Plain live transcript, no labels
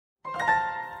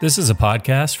This is a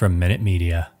podcast from Minute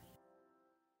Media.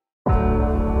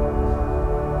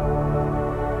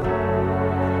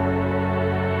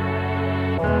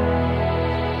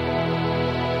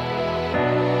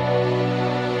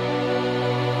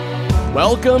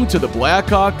 Welcome to the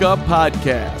Blackhawk Up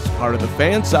Podcast, part of the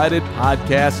Fansided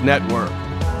Podcast Network.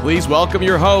 Please welcome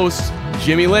your hosts,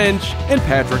 Jimmy Lynch and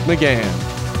Patrick McGann.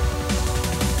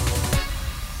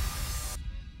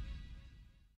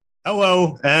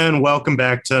 Hello, and welcome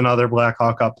back to another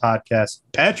Blackhawk Up Podcast.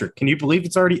 Patrick, can you believe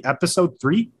it's already episode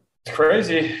 3? It's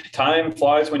crazy. Time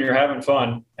flies when you're having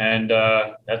fun, and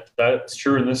that's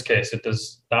true in this case. It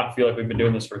does not feel like we've been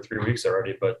doing this for 3 weeks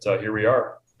already, but here we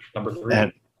are, number 3.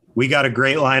 And we got a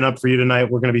great lineup for you tonight.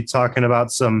 We're going to be talking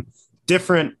about some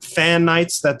different fan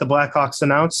nights that the Blackhawks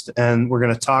announced, and we're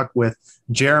going to talk with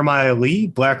Jeremiah Lee,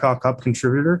 Blackhawk Up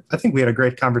contributor. I think we had a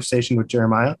great conversation with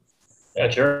Jeremiah. Yeah,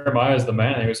 Jeremiah is the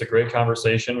man. It was a great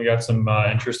conversation. We got some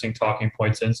interesting talking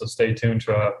points in, so stay tuned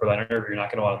for that interview. You're not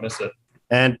going to want to miss it.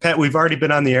 And, Pat, we've already been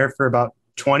on the air for about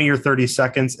 20 or 30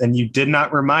 seconds, and you did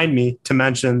not remind me to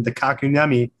mention the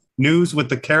Kotkaniemi news with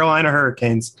the Carolina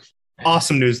Hurricanes.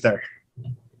 Awesome news there.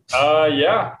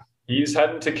 Yeah, he's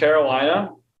heading to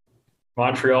Carolina.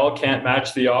 Montreal can't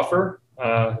match the offer.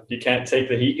 You can't take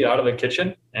the heat, get out of the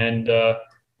kitchen. And,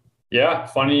 yeah,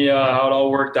 funny how it all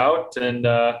worked out. And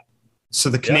so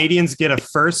the Canadians get a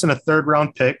first and a third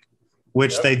round pick,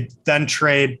 which they then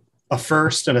trade a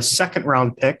first and a second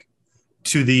round pick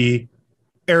to the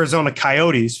Arizona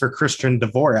Coyotes for Christian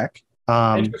Dvorak.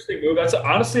 Interesting move. That's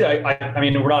honestly, I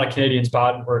mean, we're not a Canadians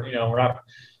pod. We're not.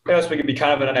 I guess we could be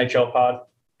kind of an NHL pod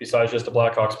besides just a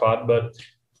Blackhawks pod, but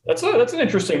that's an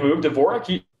interesting move. Dvorak,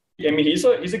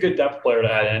 he's a good depth player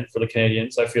to add in for the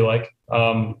Canadians, I feel like.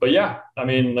 But yeah, I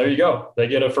mean, there you go. They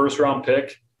get a first round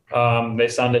pick. They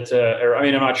send it to,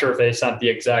 I'm not sure if they sent the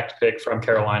exact pick from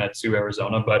Carolina to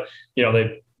Arizona, but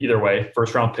they either way,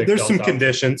 first round pick. There's some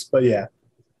conditions, but yeah.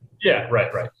 Yeah,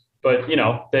 right. But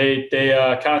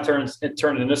they kind of turned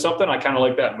it into something. I kind of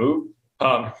like that move.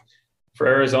 For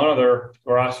Arizona, their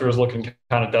roster is looking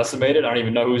kind of decimated. I don't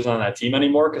even know who's on that team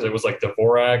anymore because it was like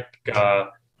Dvorak.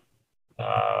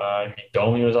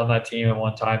 Domi was on that team at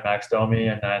one time, Max Domi,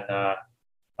 and then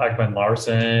Ekman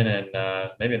Larson, and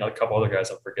maybe a couple other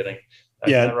guys I'm forgetting.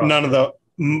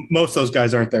 Most of those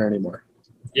guys aren't there anymore.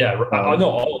 Yeah,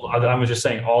 I was just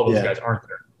saying all those guys aren't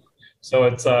there. So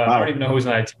it's I don't even know who's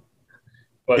on that team.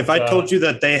 But if I told you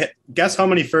that guess how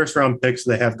many first round picks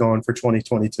they have going for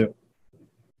 2022?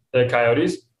 The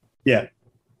Coyotes? Yeah.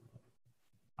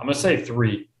 I'm going to say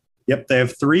 3. Yep, they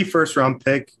have 3 first round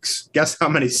picks. Guess how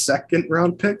many second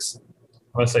round picks? I'm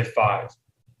going to say 5.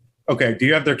 Okay, do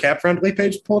you have their cap friendly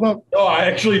page pulled up? No, I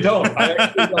actually don't. I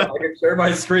can share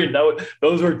my screen.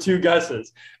 Those were 2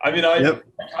 guesses. I mean, I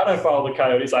kind of follow the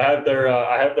Coyotes. I have their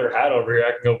hat over here.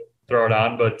 I can go throw it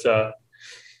on, but because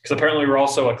apparently we're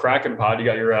also a Kraken pod. You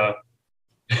got your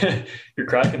your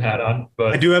Kraken hat on,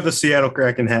 but I do have the Seattle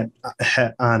Kraken hat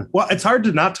on. Well, it's hard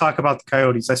to not talk about the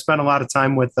Coyotes. I spent a lot of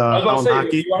time with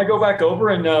hockey. If you want to go back over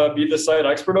and be the site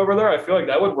expert over there, I feel like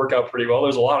that would work out pretty well.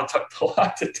 There's a lot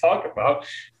to talk about.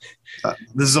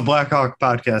 This is a Blackhawk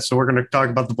podcast, so we're going to talk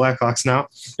about the Blackhawks now.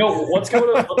 No, let's start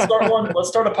a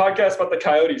podcast about the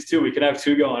Coyotes too. We can have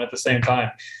 2 going at the same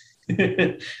time.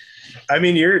 I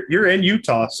mean, you're in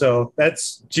Utah, so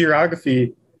that's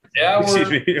geography. Yeah, a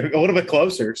little bit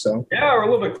closer. So yeah, we're a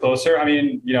little bit closer. I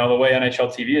mean, the way NHL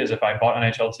TV is, if I bought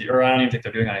NHL TV, or I don't even think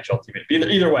they're doing NHL TV.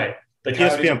 Either way, the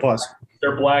ESPN Plus,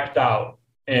 they're blacked out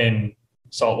in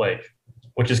Salt Lake,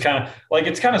 which is kind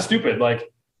of stupid. Like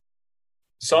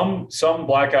some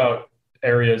blackout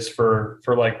areas for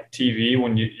like TV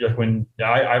when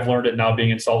I've learned it now being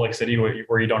in Salt Lake City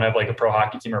where you don't have like a pro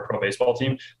hockey team or a pro baseball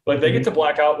team, like they get to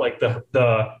black out like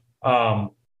why am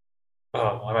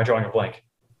I drawing a blank?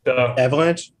 The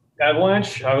Avalanche. I want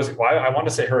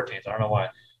to say Hurricanes. I don't know why.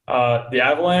 The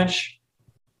Avalanche,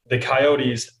 the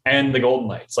Coyotes, and the Golden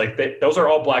Knights. Like those are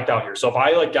all blacked out here. So if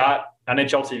I got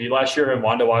NHL TV last year and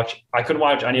wanted to watch, I couldn't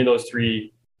watch any of those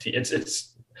 3.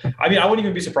 I wouldn't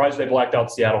even be surprised if they blacked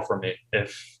out Seattle for me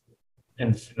if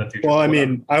in the future. Well,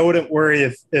 I wouldn't worry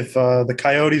if the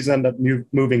Coyotes end up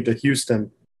moving to Houston.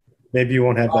 Maybe you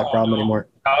won't have that problem anymore.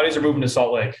 Coyotes are moving to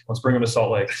Salt Lake. Let's bring them to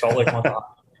Salt Lake. Salt Lake wants to.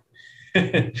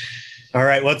 All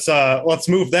right, let's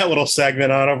move that little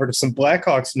segment on over to some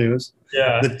Blackhawks news.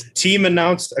 Yeah. The team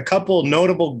announced a couple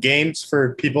notable games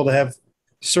for people to have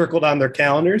circled on their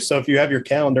calendars. So if you have your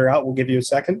calendar out, we'll give you a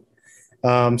second.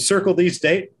 Circle these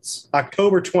dates.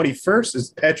 October 21st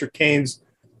is Patrick Kane's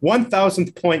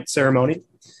 1,000th point ceremony.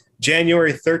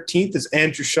 January 13th is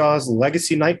Andrew Shaw's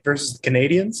Legacy Night versus the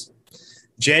Canadiens.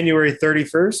 January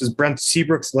 31st is Brent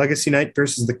Seabrook's Legacy Night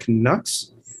versus the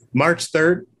Canucks. March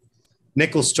 3rd,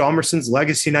 Nicholas Hjalmarsson's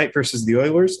Legacy Night versus the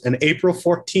Oilers. And April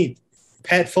 14th,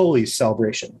 Pat Foley's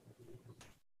celebration.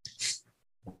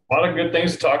 A lot of good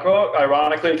things to talk about.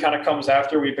 Ironically, it kind of comes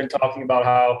after we've been talking about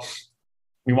how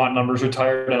we want numbers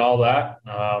retired and all that.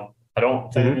 I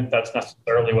don't think that's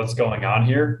necessarily what's going on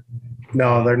here.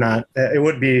 No, they're not. It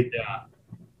would be. Yeah.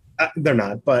 They're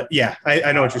not. But yeah,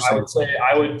 I know what you're saying.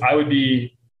 I would say I would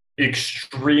be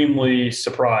extremely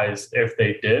surprised if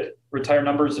they did retire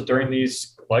numbers during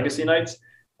these legacy nights.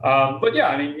 But yeah,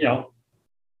 I mean,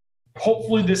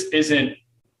 hopefully this isn't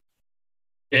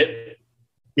it.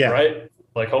 Yeah. Right.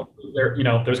 Like hopefully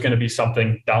there's going to be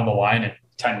something down the line in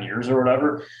 10 years or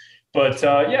whatever. But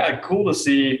yeah, cool to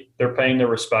see they're paying their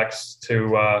respects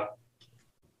to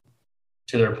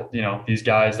their, these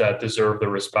guys that deserve the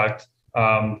respect.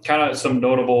 Kind of some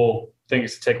notable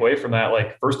things to take away from that.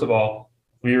 Like, first of all,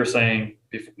 we were saying,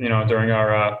 during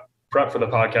our prep for the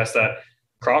podcast that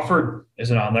Crawford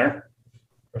isn't on there.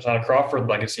 There's not a Crawford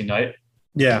legacy night.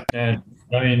 Yeah. And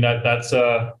I mean, that's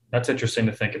interesting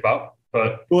to think about.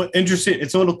 But well, interesting.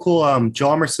 It's a little cool.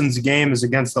 Hjalmarsson's game is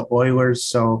against the Oilers.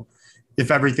 So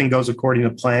if everything goes according to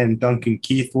plan, Duncan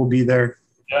Keith will be there.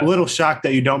 Yeah. A little shocked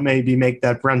that you don't maybe make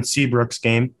that Brent Seabrook's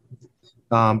game.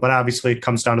 But obviously it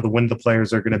comes down to when the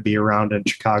players are going to be around in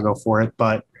Chicago for it.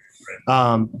 But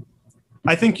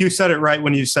I think you said it right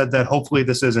when you said that hopefully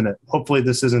this isn't it. Hopefully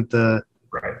this isn't the,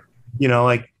 right.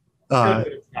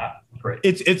 It's not great.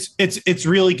 It's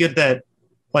really good that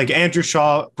like Andrew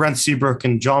Shaw, Brent Seabrook,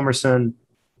 and Hjalmarsson,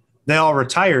 they all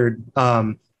retired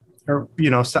or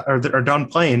are done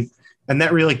playing. And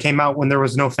that really came out when there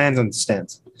was no fans in the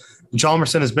stands.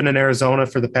 Hjalmarsson has been in Arizona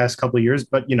for the past couple of years,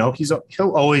 but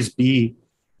he'll always be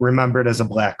remembered as a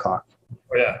Blackhawk.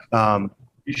 Oh, yeah.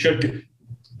 He should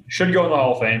go in the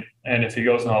Hall of Fame, and if he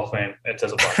goes in the Hall of Fame, it's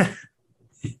as a Blackhawk.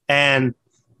 And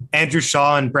Andrew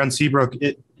Shaw and Brent Seabrook,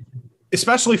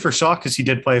 especially for Shaw because he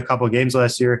did play a couple of games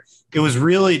last year, it was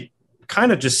really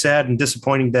kind of just sad and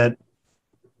disappointing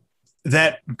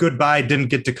that goodbye didn't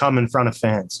get to come in front of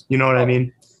fans. You know what I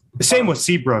mean? The same with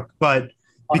Seabrook, but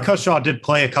because Shaw did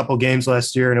play a couple games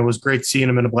last year and it was great seeing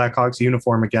him in a Blackhawks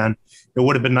uniform again, it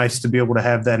would have been nice to be able to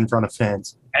have that in front of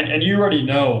fans. And you already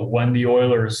know when the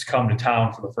Oilers come to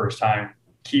town for the first time,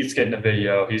 Keith's getting a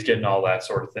video, he's getting all that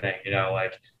sort of thing.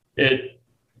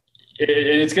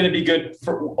 It's going to be good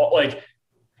for like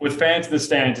with fans in the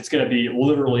stands. It's going to be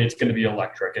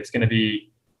electric. It's going to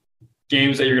be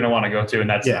games that you're going to want to go to, and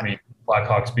that's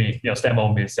Blackhawks being stand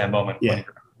moment being stand moment. Yeah.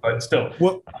 But still,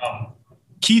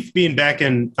 Keith being back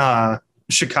in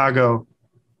Chicago,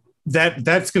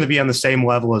 that's going to be on the same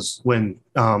level as when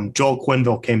Joel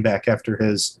Quenneville came back after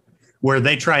where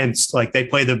they try and they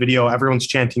play the video, everyone's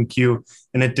chanting Q,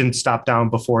 and it didn't stop down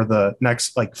before the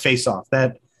next face off.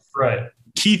 That right.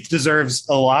 Keith deserves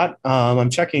a lot. I'm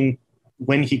checking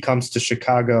when he comes to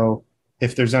Chicago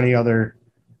if there's any other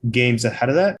games ahead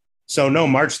of that. So no,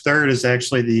 March 3rd is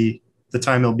actually the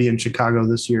time he'll be in Chicago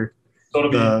this year. So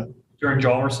it'll be during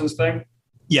Hjalmarsson's thing?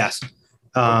 Yes.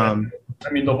 Okay.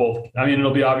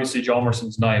 It'll be obviously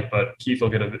Hjalmarsson's night, but Keith he'll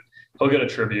get a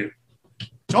tribute.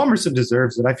 Hjalmarsson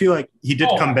deserves it. I feel like he did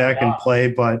come back and play,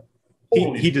 but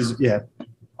he does. Yeah.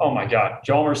 Oh my God,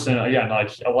 Hjalmarsson again.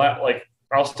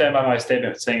 I'll stand by my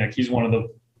statement saying he's one of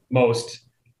the most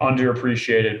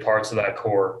underappreciated parts of that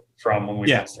core from when we.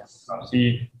 Yeah.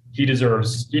 He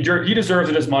deserves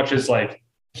it as much as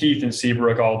Keith and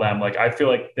Seabrook, all of them. I feel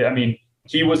like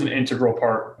he was an integral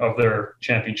part of their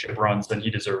championship runs, and he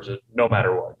deserves it no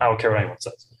matter what. I don't care what anyone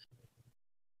says.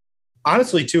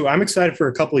 Honestly, too, I'm excited for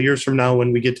a couple of years from now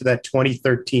when we get to that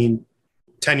 2013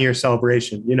 10-year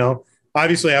celebration.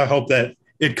 Obviously, I hope that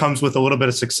it comes with a little bit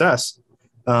of success,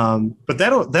 but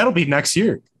that'll be next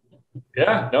year.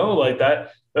 Yeah, no,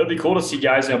 that'll be cool to see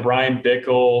guys. Brian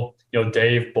Bickle,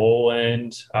 Dave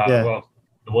Boland. Well,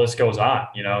 the list goes on.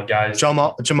 Guys.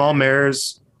 Jamal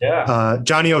Mayers. Yeah.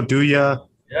 Johnny Oduya.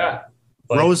 Yeah.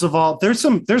 Roosevelt. There's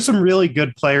some really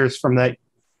good players from that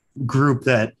group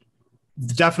that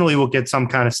definitely will get some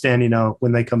kind of standing out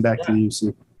when they come back to the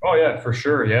UC. Oh yeah, for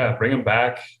sure. Yeah. Bring them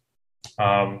back.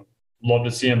 Love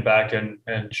to see him back in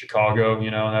Chicago.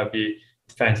 That'd be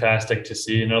fantastic to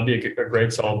see. And it'll be a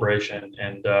great celebration.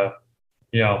 And,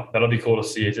 that'll be cool to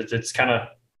see. It's kind of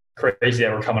crazy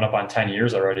that we're coming up on 10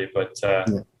 years already, but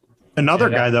another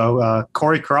guy though,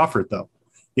 Corey Crawford though,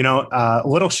 a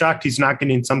little shocked he's not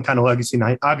getting some kind of legacy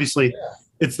night. Obviously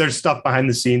there's stuff behind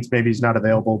the scenes. Maybe he's not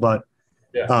available, but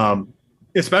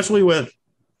especially with,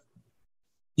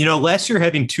 last year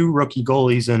having two rookie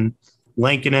goalies and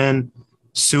Lankinen,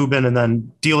 Subban, and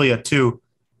then Delia too.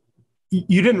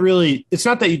 you didn't really, it's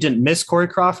not that you didn't miss Corey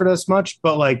Crawford as much,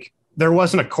 but like there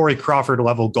wasn't a Corey Crawford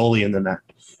level goalie in the net.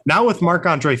 Now with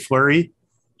Marc-Andre Fleury,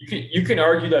 you can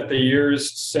argue that the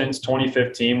years since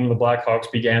 2015, when the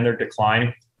Blackhawks began their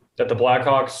decline, that the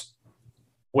Blackhawks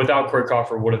without Corey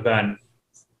Crawford would have been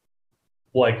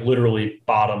like literally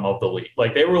bottom of the league.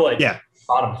 Like they were like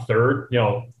bottom third,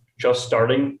 just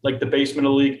starting like the basement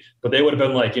of the league, but they would have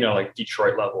been like, like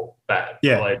Detroit level bad.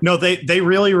 Yeah. Like, no, they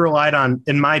really relied on,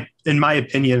 in my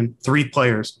opinion, 3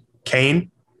 players: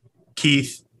 Kane,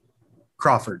 Keith,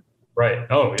 Crawford. Right.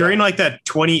 Oh, yeah. During like that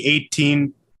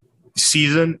 2018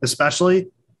 season, especially,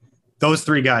 those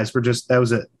 3 guys were just, that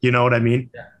was it. You know what I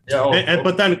mean? Yeah.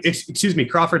 But then, excuse me,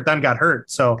 Crawford then got hurt.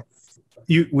 So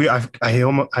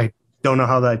I don't know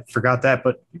how I forgot that,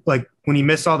 but like when he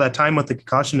missed all that time with the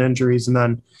concussion injuries, and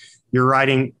then you're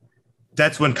riding,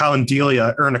 that's when Colin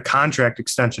Delia earned a contract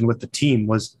extension with the team.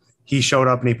 Was he showed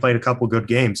up and he played a couple good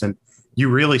games, and you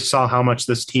really saw how much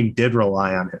this team did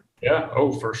rely on him. Yeah.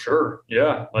 Oh, for sure.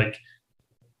 Yeah. Like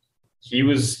he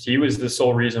was the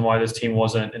sole reason why this team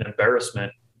wasn't an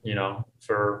embarrassment,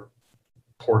 for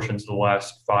portions of the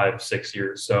last 5-6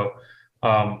 years. So,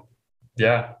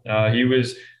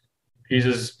 he's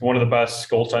just one of the best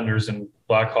goaltenders in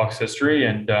Blackhawks history.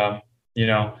 And, he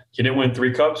didn't win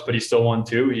 3 cups, but he still won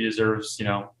 2. He deserves,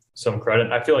 some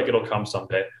credit. I feel like it'll come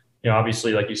someday.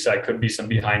 Obviously, like you said, could be some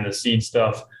behind the scenes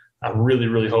stuff. I'm really,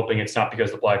 really hoping it's not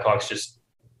because the Blackhawks just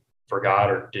forgot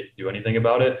or didn't do anything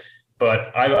about it.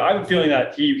 But I have a feeling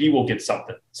that he will get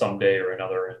something someday or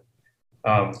another.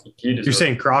 And you're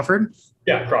saying Crawford?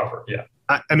 Yeah, Crawford. Yeah.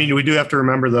 I mean, we do have to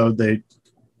remember though, the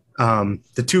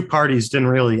 2 parties didn't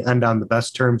really end on the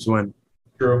best terms when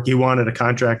he wanted a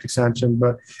contract extension.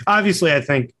 But obviously, I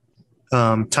think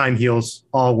time heals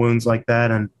all wounds like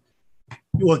that. And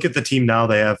you look at the team now;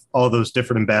 they have all those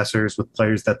different ambassadors with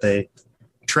players that they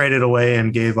traded away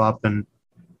and gave up. And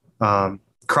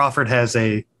Crawford has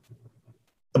a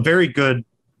very good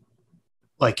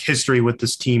like history with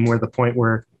this team, where the point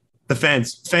where the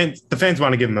fans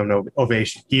want to give him an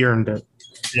ovation. He earned it.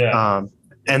 Yeah.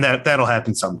 And that'll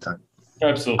happen sometime.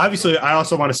 Absolutely. Obviously, I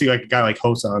also want to see like a guy like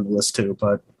Hossa on the list too.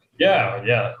 But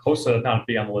yeah, Hossa not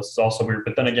being on the list is also weird.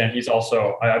 But then again, he's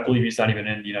also I believe he's not even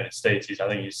in the United States. I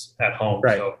think he's at home.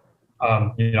 Right. So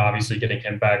obviously getting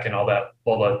him back and all that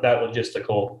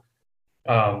logistical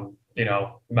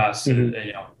mess.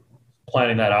 Mm-hmm.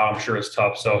 Planning that out, I'm sure is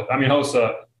tough. So I mean,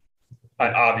 Hossa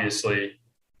obviously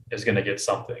is going to get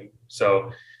something.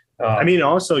 So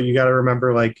also you got to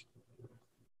remember like.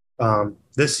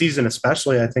 This season,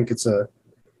 especially, I think it's a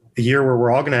year where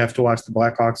we're all going to have to watch the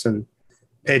Blackhawks and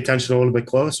pay attention a little bit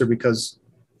closer, because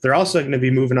they're also going to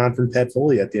be moving on from Pat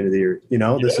Foley at the end of the year.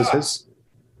 This is his.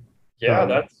 Yeah,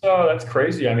 that's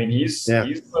crazy. I mean, he's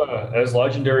as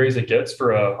legendary as it gets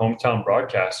for a hometown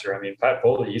broadcaster. I mean, Pat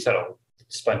Foley, he's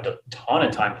spent a ton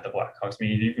of time with the Blackhawks. I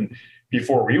mean, even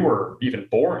before we were even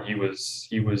born, he was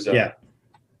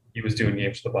doing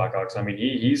games for the Blackhawks. I mean,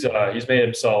 he's made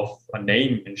himself a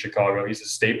name in Chicago. He's a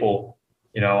staple,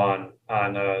 on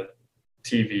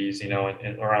TVs,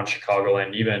 and around Chicago,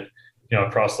 and even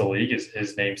across the league,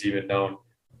 his name's even known.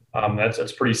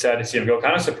 That's pretty sad to see him go.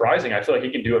 Kind of surprising. I feel like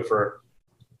he can do it for,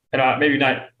 and maybe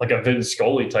not like a Vince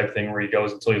Scully type thing where he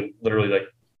goes until he literally like.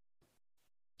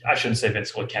 I shouldn't say Vince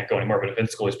Scully can't go anymore, but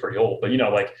Vince Scully's pretty old. But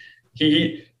like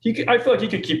he I feel like he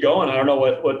could keep going. I don't know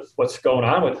what's going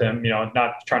on with him.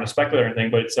 Not trying to speculate or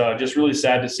anything, but it's just really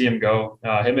sad to see him go.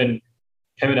 Him and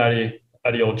Eddie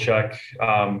Olczyk.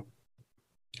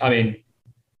 I mean,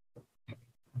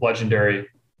 legendary.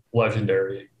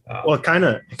 Well, it kind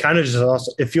of just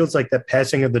also it feels like that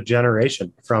passing of the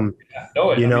generation from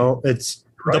it's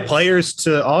right. The players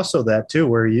to also that too,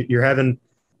 where you're having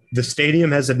the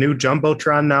stadium has a new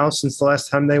jumbotron now since the last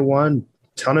time they won.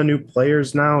 Ton of new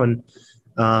players now, and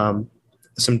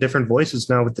some different voices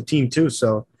now with the team too.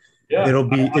 So it'll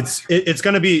be it's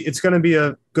going to be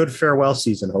a good farewell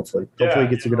season. Hopefully he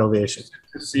gets a good ovation.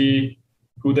 To see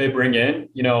who they bring in.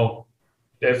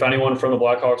 If anyone from the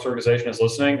Blackhawks organization is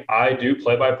listening, I do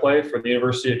play-by-play for the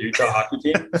University of Utah hockey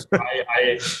team.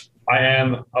 I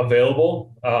am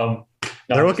available.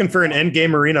 They're looking for an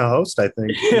end-game arena host, I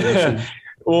think.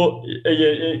 Well,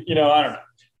 I don't know.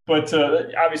 But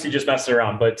obviously just messing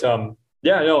around. But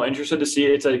interested to see.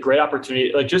 It's a great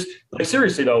opportunity.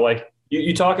 Seriously though,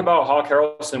 you talk about Hawk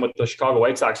Harrelson with the Chicago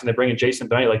White Sox and they bring in Jason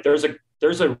Benetti.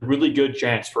 There's a really good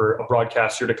chance for a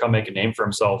broadcaster to come make a name for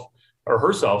himself or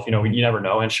herself. You never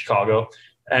know in Chicago.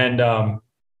 And I'm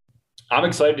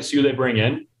excited to see who they bring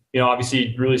in.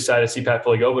 Obviously really sad to see Pat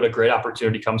Foley go, but a great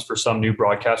opportunity comes for some new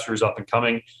broadcasters up and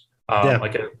coming.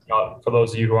 For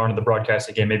those of you who aren't in the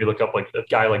broadcasting game, maybe look up like a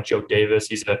guy like Joe Davis.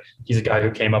 He's a guy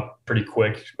who came up pretty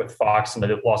quick with Fox and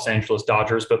the Los Angeles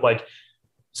Dodgers. But like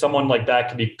someone like that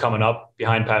could be coming up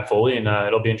behind Pat Foley, and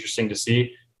it'll be interesting to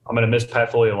see. I'm going to miss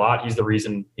Pat Foley a lot. He's the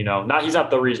reason, he's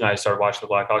not the reason I started watching the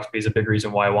Blackhawks, but he's a big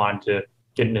reason why I wanted to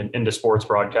get into sports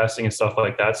broadcasting and stuff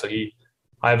like that. So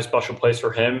I have a special place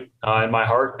for him in my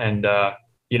heart, and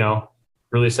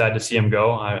really sad to see him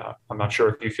go. I'm not sure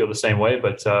if you feel the same way,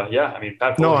 but Pat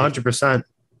Foley. No, 100%.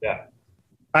 Yeah.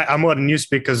 I'm letting you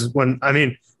speak because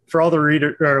for all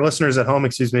the listeners at home,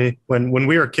 when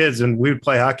we were kids and we would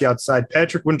play hockey outside,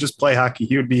 Patrick wouldn't just play hockey.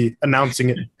 He would be announcing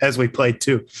it as we played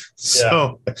too.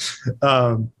 So,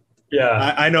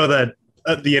 I know that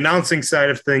the announcing side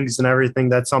of things and everything,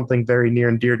 that's something very near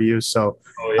and dear to you. So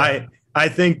I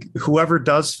think whoever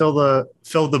does fill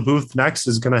the booth next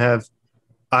is going to have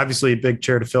obviously a big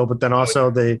chair to fill, but then also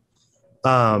they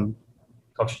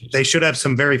should have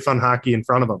some very fun hockey in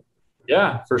front of them.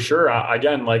 Yeah, for sure.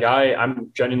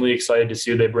 I'm genuinely excited to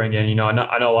see who they bring in. I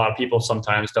know a lot of people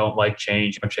sometimes don't like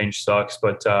change. Change sucks,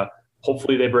 but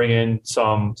hopefully they bring in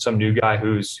some new guy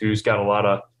who's got a lot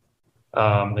of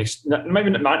maybe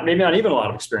not even a lot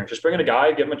of experience. Just bring in a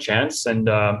guy, give him a chance, and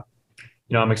I'm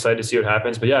excited to see what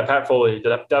happens. But yeah, Pat Foley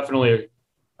definitely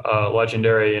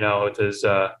legendary. With his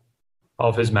all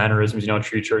of his mannerisms.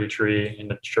 Tree in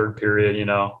the third period.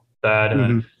 That and.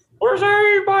 Then, where's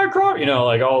my crop?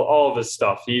 All of his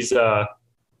stuff. He's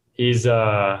just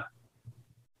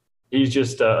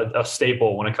a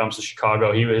staple when it comes to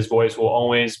Chicago. His voice will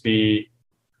always be,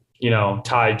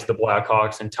 tied to the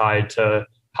Blackhawks and tied to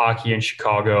hockey in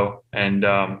Chicago. And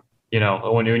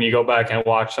when you go back and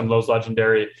watch some of those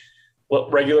legendary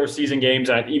regular season games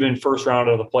and even first round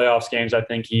of the playoffs games, I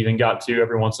think he even got to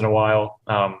every once in a while.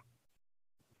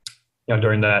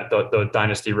 During the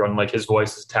dynasty run, like his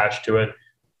voice is attached to it.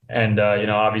 And,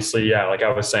 obviously, like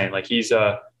I was saying, like he's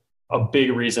a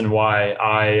big reason why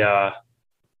I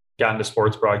got into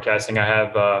sports broadcasting. I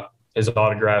have his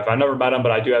autograph. I never met him,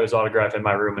 but I do have his autograph in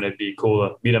my room, and it'd be cool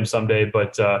to meet him someday.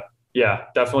 But,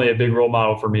 definitely a big role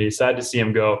model for me. Sad to see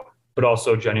him go, but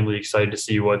also genuinely excited to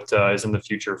see what is in the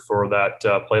future for that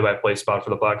play-by-play spot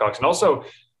for the Blackhawks. And also,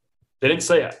 they didn't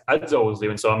say Edzo was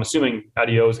leaving, so I'm assuming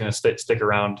Adio is going to stick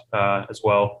around as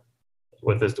well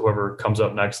with this, whoever comes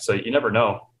up next. So you never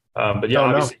know. But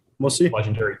obviously, we'll see.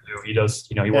 Legendary too. He does,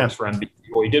 he works for NBC.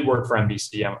 Well, he did work for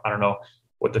NBC. I don't know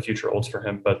what the future holds for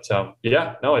him, but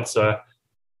it's.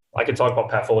 I could talk about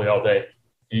Pat Foley all day.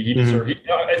 He deserves.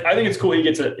 I think it's cool. He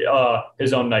gets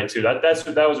his own night too. That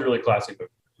was a really classy move.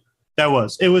 That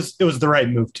was. It was the right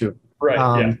move too.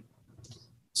 Right.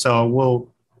 So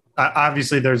we'll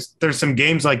obviously there's some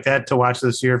games like that to watch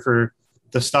this year for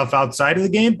the stuff outside of the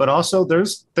game, but also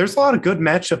there's a lot of good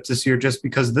matchups this year just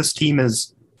because this team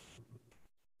is.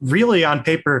 Really, on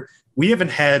paper, we haven't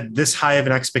had this high of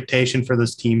an expectation for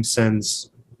this team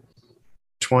since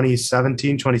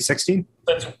 2017, 2016.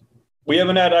 We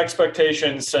haven't had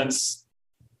expectations since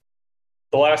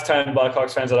the last time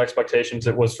Blackhawks fans had expectations.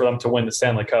 It was for them to win the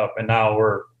Stanley Cup, and now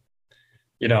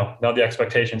now the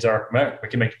expectations are we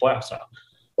can make the playoffs now.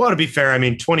 Well, to be fair,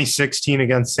 2016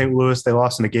 against St. Louis, they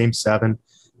lost in a Game 7,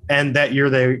 and that year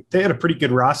they had a pretty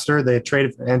good roster. They had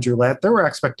traded for Andrew Ladd. There were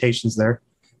expectations there.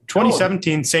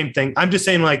 2017, same thing. I'm just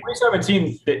saying,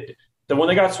 2017, when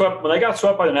they got swept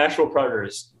by the Nashville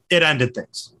Predators, it ended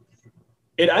things.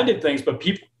 But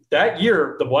people that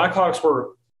year, the Blackhawks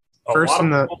were first in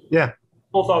the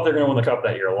People thought they were going to win the cup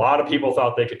that year. A lot of people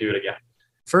thought they could do it again.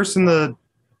 First in the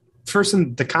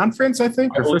conference, I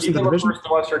think, or first in the division. First in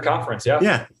the Western Conference, yeah.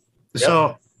 Yeah. Yep.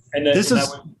 So this is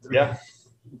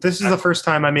the first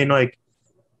time.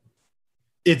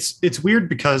 It's weird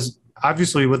because.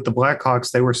 Obviously, with the Blackhawks,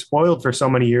 they were spoiled for so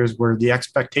many years where the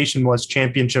expectation was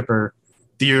championship or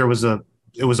the year was a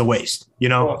waste,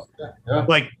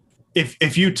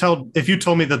 if you told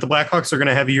me that the Blackhawks are going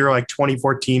to have a year like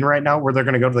 2014 right now where they're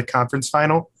going to go to the conference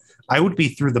final, I would be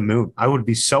through the moon. I would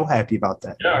be so happy about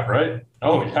that. Yeah. Right.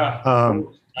 Oh yeah.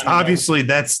 Obviously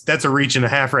that's a reach and a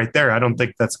half right there. I don't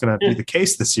think that's going to be the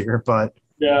case this year, but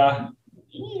yeah,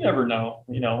 you never know,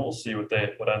 we'll see what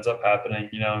ends up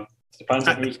happening, Depends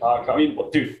on who's hot.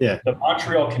 The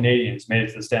Montreal Canadiens made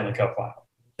it to the Stanley Cup final.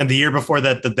 And the year before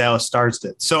that, the Dallas Stars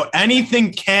did. So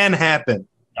anything can happen.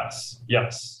 Yes.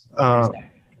 It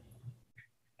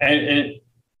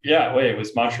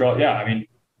was Montreal. Yeah,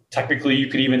 technically you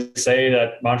could even say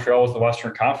that Montreal was the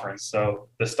Western Conference. So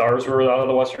the Stars were out of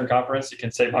the Western Conference. You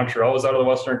can say Montreal was out of the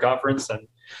Western Conference. And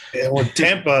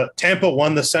Tampa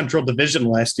won the Central Division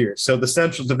last year. So the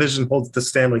Central Division holds the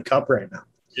Stanley Cup right now.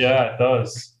 Yeah, it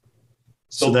does.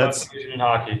 So that's in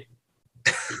hockey.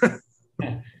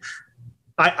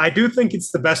 I do think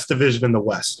it's the best division in the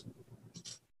West.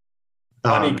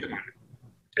 I mean,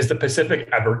 is the Pacific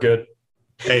ever good?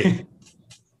 Hey,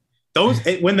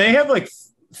 when they have like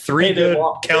three good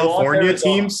California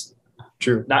teams.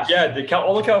 True.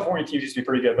 All the California teams used to be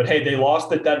pretty good, but hey, they lost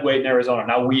the dead weight in Arizona.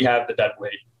 Now we have the dead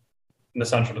weight in the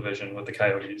Central Division with the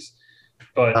Coyotes.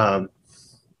 But I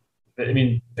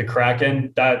mean, the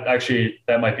Kraken, that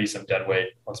might be some dead weight.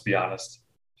 Let's be honest.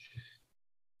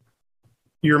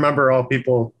 You remember all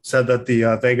people said that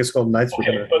the Vegas Golden Knights were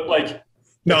going to. But like,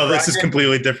 no, this is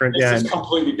completely different. This is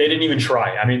completely. They didn't even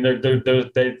try. I mean, they're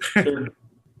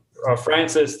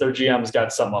Francis, their GM's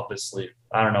got some up his sleeve.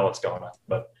 I don't know what's going on,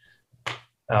 but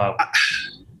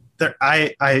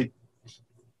I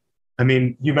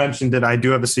mean, you mentioned it. I do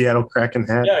have a Seattle Kraken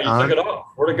hat. Yeah, you took it off.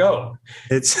 Where'd it go?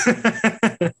 It's,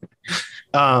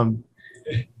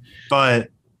 but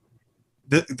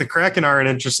the Kraken are an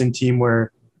interesting team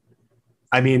where,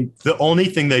 I mean, the only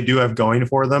thing they do have going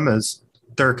for them is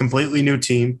they're a completely new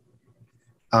team.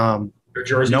 Their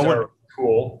jerseys are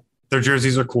cool. Their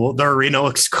jerseys are cool. Their arena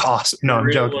looks awesome. No,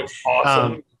 I'm joking. Looks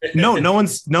awesome.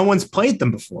 No one's played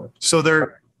them before. So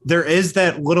there is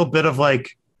that little bit of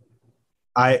like,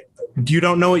 you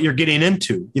don't know what you're getting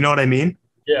into. You know what I mean?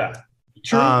 Yeah.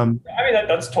 True. I mean,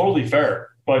 that's totally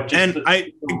fair. But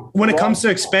when it comes to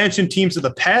expansion teams of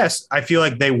the past, I feel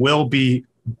like they will be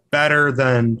better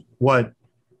than what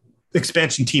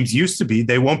expansion teams used to be.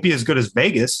 They won't be as good as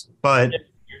Vegas, but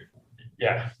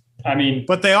yeah. I mean,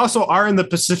 but they also are in the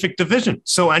Pacific Division,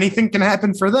 so anything can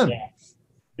happen for them. Yeah.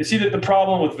 You see that the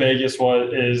problem with Vegas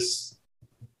is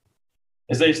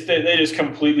they just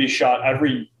completely shot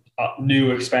every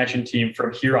new expansion team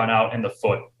from here on out in the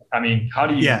foot. I mean, how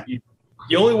do you? Yeah.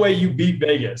 The only way you beat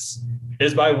Vegas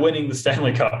is by winning the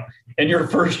Stanley Cup in your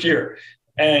first year,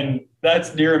 and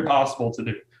that's near impossible to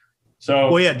do.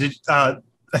 So, well, yeah.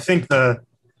 I think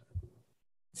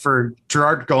for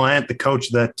Gerard Gallant, the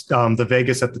coach that the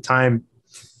Vegas at the time,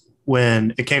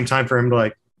 when it came time for him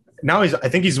to I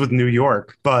think he's with New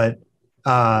York, but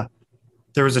there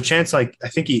was a chance, I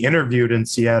think he interviewed in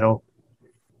Seattle,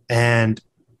 and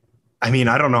I mean,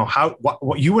 I don't know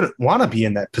what you would want to be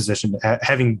in that position,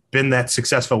 having been that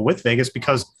successful with Vegas,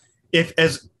 because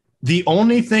as the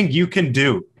only thing you can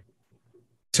do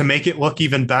to make it look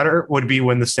even better would be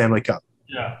win the Stanley Cup.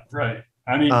 Yeah, right.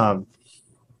 I mean,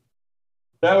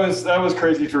 that was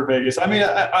crazy for Vegas. I mean,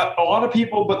 a lot of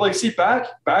people, but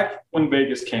back when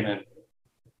Vegas came in,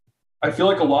 I feel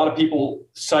like a lot of people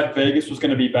said Vegas was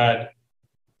going to be bad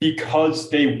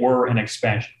because they were an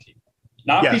expansion team,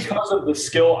 not because of the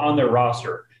skill on their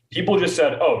roster. People just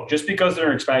said, oh, just because they're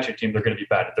an expansion team, they're going to be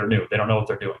bad. They're new. They don't know what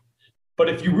they're doing. But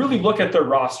if you really look at their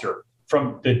roster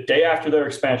from the day after their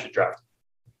expansion draft,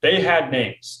 they had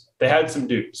names. They had some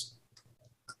dudes.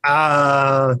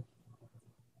 I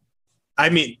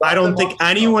mean, I don't think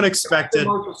anyone expected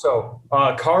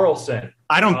Carlson.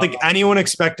 I don't think anyone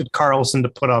expected Carlson to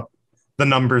put up the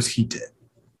numbers he did.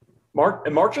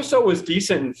 Marchessault was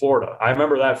decent in Florida. I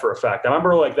remember that for a fact. I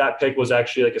remember that pick was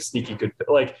actually a sneaky good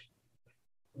pick.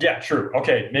 Yeah, true.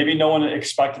 Okay, maybe no one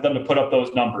expected them to put up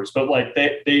those numbers, but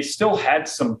they still had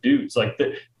some dudes. I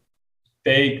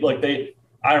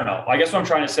don't know. I guess what I'm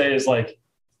trying to say is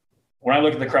when I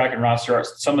look at the Kraken roster,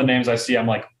 some of the names I see, I'm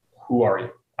like, who are you?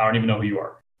 I don't even know who you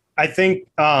are. I think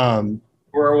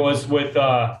where it was with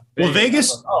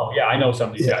Vegas. Like, oh yeah, I know some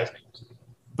of these guys.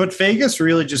 But Vegas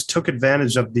really just took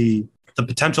advantage of the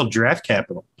potential draft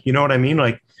capital. You know what I mean?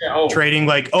 Trading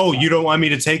you don't want me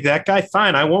to take that guy?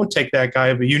 Fine, I won't take that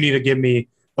guy, but you need to give me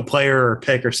a player or a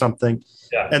pick or something.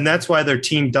 Yeah. And that's why their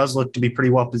team does look to be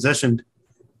pretty well positioned.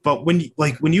 But when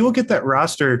you look at that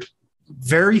roster,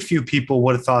 very few people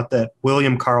would have thought that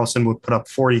William Karlsson would put up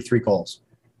 43 goals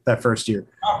that first year.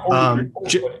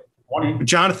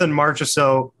 Jonathan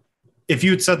Marchessault, if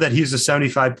you had said that he's a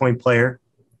 75-point player,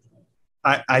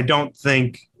 I don't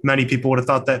think many people would have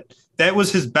thought that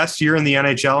was his best year in the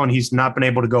NHL, and he's not been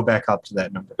able to go back up to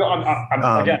that number.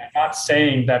 I'm not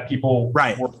saying that people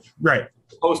were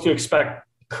supposed to expect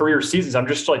career seasons. I'm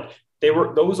just those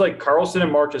Karlsson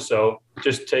and Marchessault,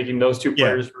 just taking those two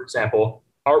players, for example,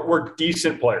 were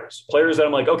decent players that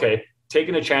I'm okay,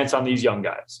 taking a chance on these young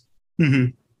guys.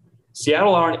 Mm-hmm.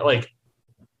 Seattle aren't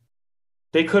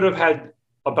they could have had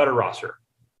a better roster,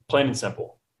 plain and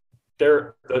simple.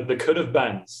 They're the could have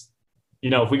beens.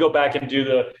 If we go back and do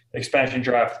the expansion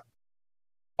draft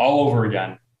all over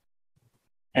again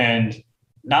and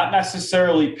not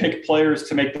necessarily pick players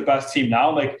to make the best team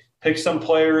now, pick some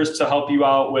players to help you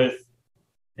out with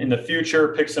in the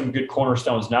future, pick some good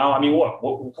cornerstones now. I mean, who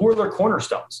are their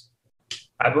cornerstones?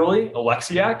 Eberle,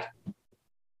 Alexiak,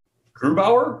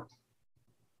 Grubauer?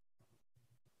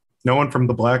 No one from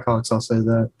the Blackhawks, I'll say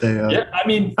that. Yeah, I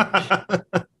mean,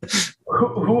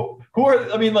 who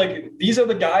are? I mean, like these are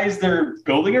the guys they're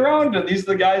building around, and these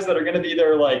are the guys that are going to be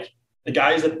there, like the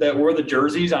guys that wore the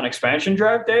jerseys on expansion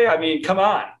draft day. I mean, come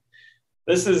on,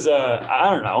 this is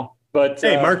I don't know, but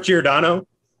hey, Mark Giordano.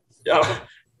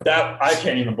 That I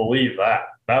can't even believe that.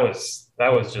 That was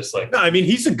just like. No, I mean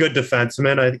he's a good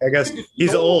defenseman. I guess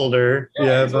he's older.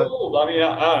 Yeah, he's old. I mean,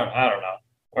 I don't know.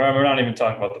 We're not even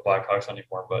talking about the Blackhawks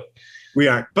anymore, but we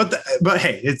aren't. But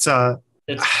hey, it's no,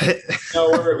 we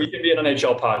can be an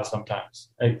NHL pod sometimes.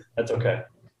 That's okay.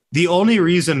 The only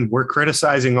reason we're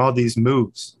criticizing all these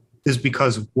moves is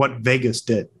because of what Vegas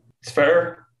did. It's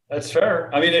fair. That's fair.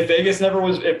 I mean, if Vegas never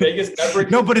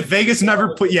no, but if Vegas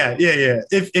never put, yeah.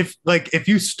 If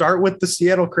you start with the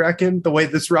Seattle Kraken, the way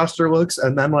this roster looks,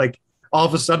 and then like all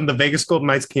of a sudden the Vegas Golden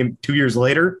Knights came 2 years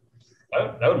later,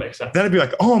 that would make sense. Then it'd be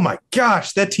like, oh my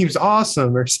gosh, that team's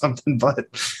awesome or something. But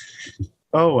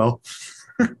oh well.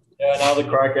 Yeah, now the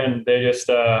Kraken, they just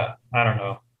I don't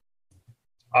know.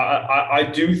 I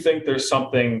do think there's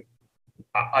something.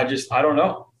 I don't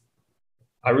know.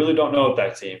 I really don't know with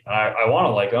that team. I want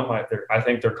to like them. I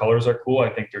think their colors are cool. I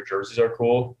think their jerseys are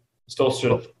cool. I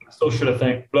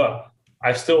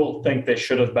still think they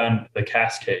should have been the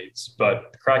Cascades,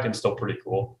 but the Kraken's still pretty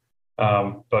cool.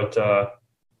 Yeah,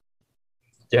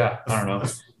 I don't know.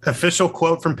 Official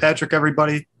quote from Patrick,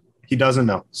 everybody. He doesn't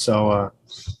know. So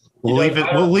we'll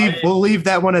leave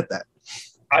that one at that.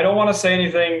 I don't want to say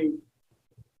anything.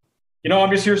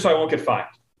 I'm just here so I won't get fined.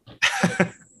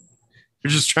 You're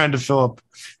just trying to fill up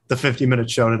the 50-minute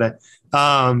show today.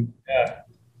 Yeah.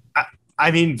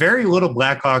 I mean, very little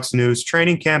Blackhawks news.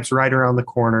 Training camp's right around the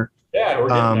corner. Yeah, we're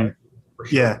getting there. For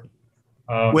sure.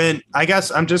 Yeah. I guess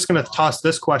I'm just going to toss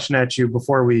this question at you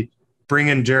before we bring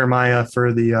in Jeremiah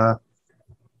for the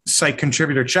site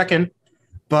contributor check-in.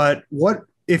 But what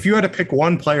if you had to pick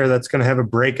one player that's going to have a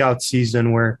breakout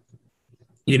season where,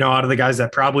 out of the guys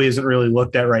that probably isn't really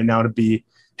looked at right now to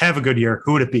have a good year,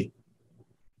 who would it be?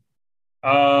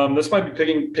 This might be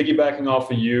piggybacking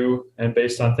off of you and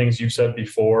based on things you've said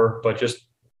before, but just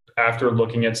after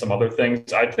looking at some other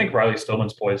things, I think Riley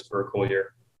Stillman's poised for a cool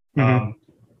year. Mm-hmm.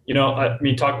 I'm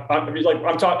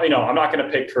not going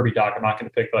to pick Kirby Dach. I'm not going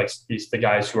to pick like the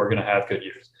guys who are going to have good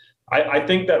years. I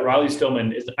think that Riley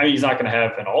Stillman he's not going to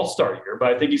have an all-star year,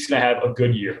 but I think he's going to have a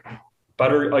good year.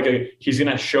 He's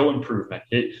going to show improvement.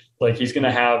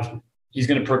 He's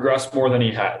going to progress more than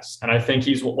he has. And I think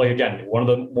he's again, one of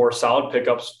the more solid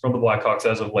pickups from the Blackhawks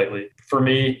as of lately. For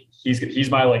me,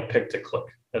 he's my pick to click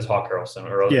as Hawk Harrelson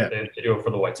they do it for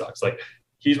the White Sox.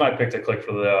 He's my pick to click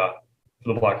for the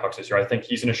Blackhawks this year. I think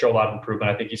he's going to show a lot of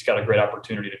improvement. I think he's got a great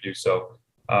opportunity to do so.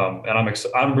 And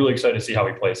I'm really excited to see how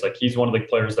he plays. He's one of the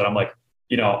players that I'm I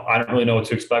don't really know what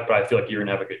to expect, but I feel like you're going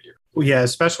to have a good year. Well, yeah,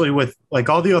 especially with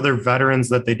all the other veterans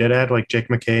that they did add, like Jake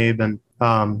McCabe and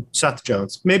Seth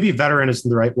Jones. Maybe veteran isn't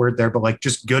the right word there, but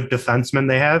just good defensemen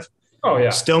they have. Oh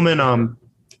yeah, Stillman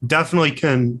definitely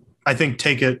can, I think,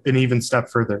 take it an even step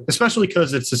further, especially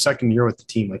because it's his second year with the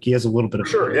team. He has a little bit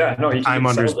of time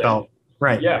under his belt.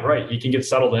 Right. Yeah, right. He can get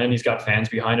settled in. He's got fans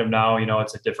behind him now.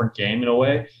 It's a different game in a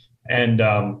way, and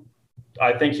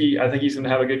I think he's going to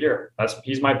have a good year.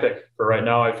 He's my pick for right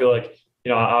now. I feel like.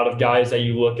 Out of guys that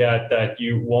you look at that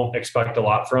you won't expect a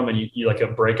lot from, and you like a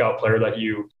breakout player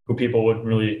who people wouldn't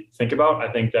really think about,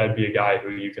 I think that'd be a guy who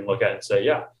you can look at and say,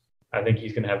 yeah, I think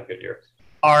he's going to have a good year.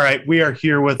 All right. We are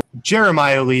here with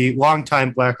Jeremiah Lee,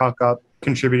 longtime Blackhawk Up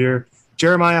contributor.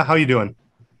 Jeremiah, how you doing?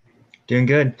 Doing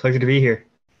good. Pleasure to be here.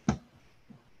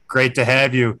 Great to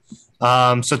have you.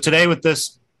 So today with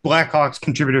this Blackhawks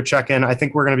contributor check-in, I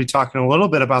think we're going to be talking a little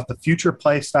bit about the future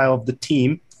play style of the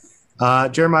team.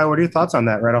 Jeremiah, what are your thoughts on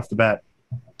that right off the bat?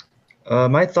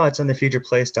 My thoughts on the future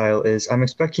play style is I'm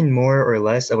expecting more or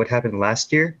less of what happened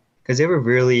last year because they were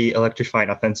really electrifying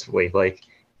offensively.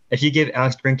 If you give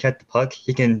Alex Brinket the puck,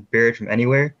 he can bear it from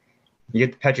anywhere. You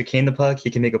get Patrick Kane the puck, he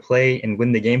can make a play and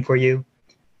win the game for you.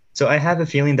 So I have a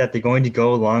feeling that they're going to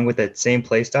go along with that same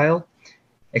play style,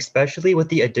 especially with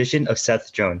the addition of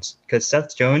Seth Jones, because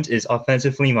Seth Jones is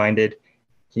offensively minded.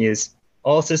 He is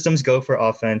all systems go for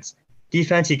offense.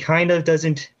 Defense, he kind of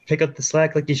doesn't pick up the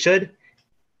slack like he should,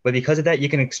 but because of that, you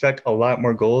can expect a lot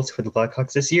more goals for the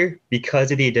Blackhawks this year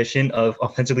because of the addition of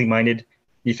offensively minded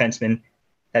defensemen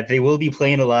that they will be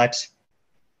playing a lot,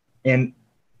 and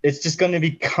it's just going to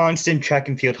be constant track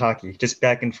and field hockey, just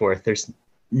back and forth. There's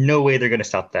no way they're going to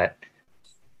stop that.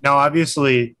 Now,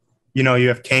 obviously, you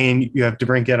have Kane, you have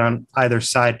DeBrincat on either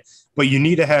side, but you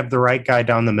need to have the right guy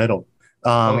down the middle.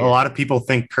 A lot of people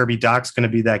think Kirby Dach's going to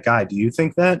be that guy. Do you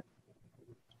think that?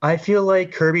 I feel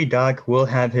like Kirby Dach will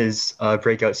have his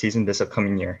breakout season this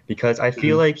upcoming year because I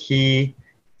feel like he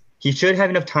should have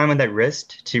enough time on that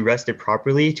wrist to rest it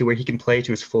properly to where he can play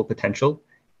to his full potential.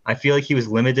 I feel like he was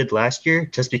limited last year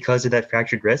just because of that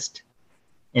fractured wrist.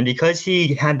 And because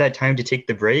he had that time to take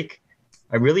the break,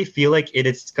 I really feel like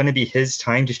it's going to be his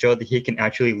time to show that he can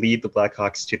actually lead the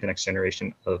Blackhawks to the next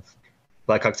generation of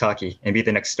Blackhawks hockey and be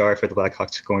the next star for the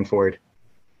Blackhawks going forward.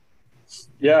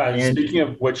 Yeah, and speaking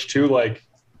of which, too, like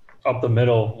up the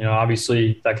middle,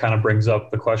 obviously that kind of brings up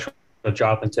the question of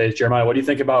Jonathan Toews. Jeremiah, what do you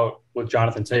think about with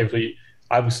Jonathan Toews? We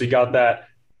obviously got that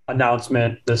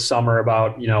announcement this summer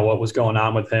about what was going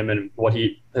on with him and what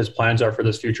his plans are for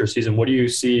this future season. What do you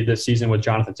see this season with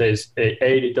Jonathan Toews?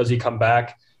 A, does he come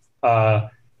back?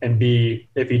 And B,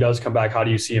 if he does come back, how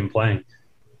do you see him playing?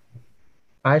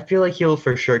 I feel like he'll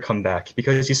for sure come back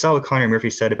because you saw what Connor Murphy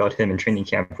said about him in training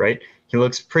camp, right? He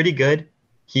looks pretty good.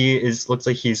 Looks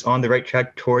like he's on the right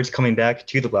track towards coming back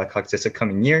to the Blackhawks this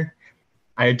upcoming year.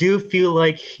 I do feel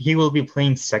like he will be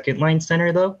playing second line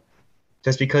center though,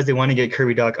 just because they want to get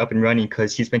Kirby Dach up and running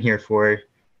because he's been here for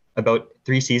about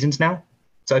 3 seasons now.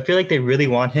 So I feel like they really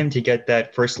want him to get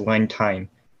that first line time.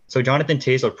 So Jonathan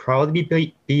Toews will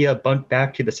probably be bumped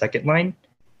back to the second line.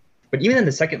 But even in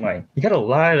the second line, you got a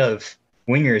lot of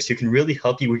wingers who can really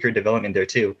help you with your development there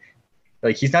too.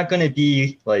 Like he's not going to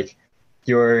be like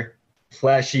your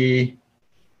flashy,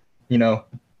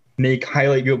 make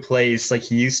highlight reel plays like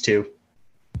he used to.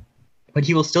 But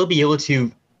he will still be able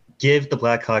to give the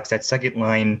Blackhawks that second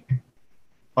line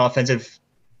offensive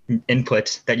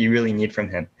input that you really need from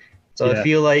him. So yeah. I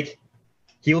feel like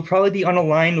he will probably be on a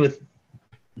line with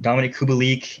Dominik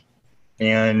Kubalik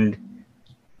and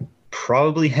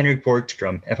probably Henrik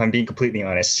Borgstrom, if I'm being completely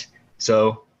honest.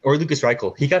 So, or Lukas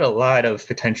Reichel. He got a lot of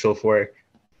potential for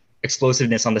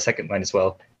explosiveness on the second line as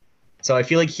well. So I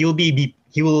feel like he will be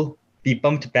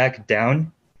bumped back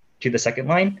down to the second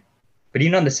line. But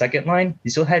even on the second line,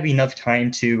 you still have enough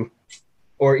time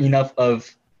or enough of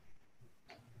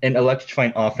an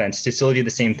electrifying offense to still do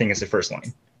the same thing as the first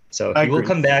line. So he will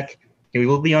come back. He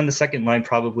will be on the second line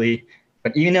probably.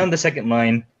 But even on the second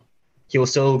line, he will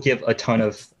still give a ton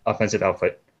of offensive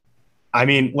output. I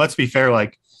mean, let's be fair.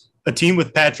 Like a team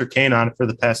with Patrick Kane on it for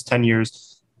the past 10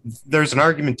 years, there's an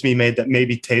argument to be made that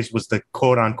maybe Toews was the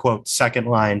quote unquote second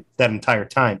line that entire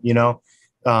time.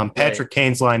 Patrick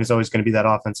Kane's line is always going to be that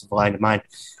offensive line of mine.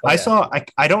 I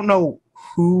don't know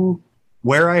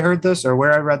where I heard this or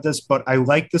where I read this, but I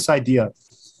like this idea.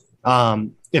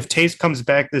 If Toews comes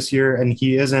back this year and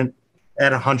he isn't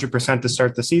at 100% to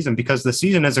start the season, because the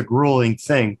season is a grueling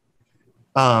thing,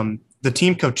 the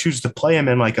team could choose to play him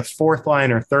in like a fourth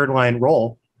line or third line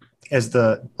role as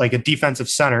a defensive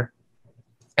center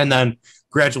and then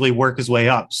gradually work his way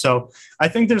up. So I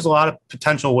think there's a lot of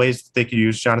potential ways that they could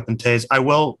use Jonathan Toews.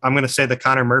 I'm going to say the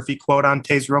Connor Murphy quote on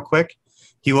Toews real quick.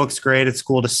 He looks great. It's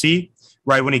cool to see.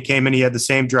 Right when he came in, he had the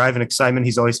same drive and excitement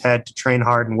he's always had to train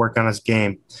hard and work on his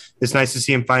game. It's nice to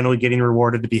see him finally getting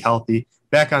rewarded to be healthy,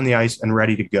 back on the ice and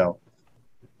ready to go.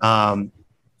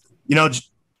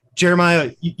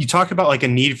 Jeremiah, you talked about like a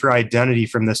need for identity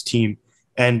from this team,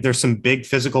 and there's some big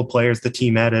physical players the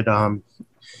team added.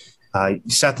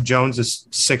 Seth Jones is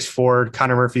 6'4",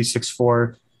 Connor Murphy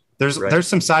 6'4". There's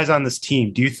some size on this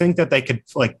team. Do you think that they could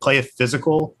like play a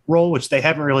physical role, which they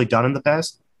haven't really done in the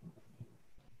past?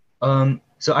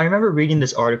 So I remember reading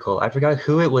this article. I forgot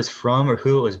who it was from or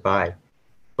who it was by,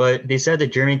 but they said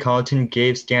that Jeremy Colleton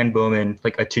gave Stan Bowman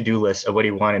like a to-do list of what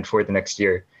he wanted for the next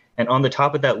year. And on the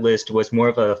top of that list was more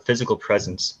of a physical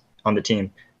presence on the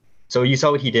team. So you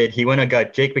saw what he did. He went and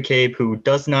got Jake McCabe, who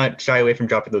does not shy away from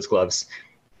dropping those gloves.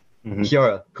 Mm-hmm.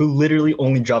 Kiara, who literally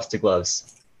only drops the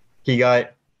gloves. He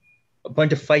got a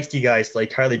bunch of feisty guys like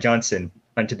Tyler Johnson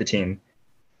onto the team.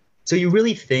 So you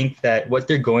really think that what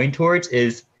they're going towards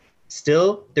is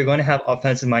still they're going to have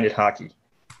offensive-minded hockey.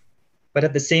 But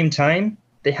at the same time,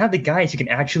 they have the guys who can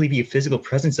actually be a physical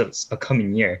presence of a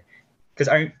coming year. Because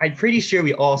I'm pretty sure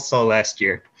we all saw last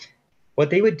year. What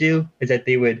they would do is that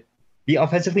they would be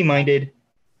offensively minded,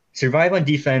 survive on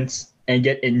defense, and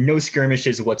get in no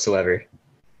skirmishes whatsoever.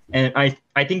 And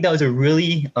I think that was a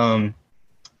really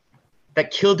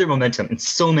that killed their momentum in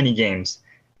so many games.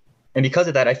 And because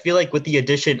of that, I feel like with the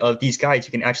addition of these guys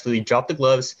who can actually drop the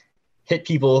gloves, hit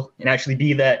people, and actually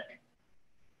be that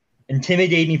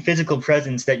intimidating physical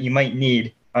presence that you might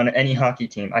need on any hockey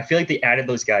team. I feel like they added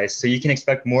those guys, so you can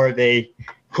expect more of a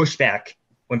pushback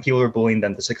when people are bullying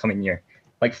them this coming year.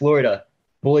 Like Florida,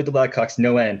 bullied the Blackhawks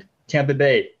no end. Tampa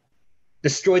Bay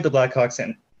destroyed the Blackhawks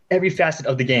in every facet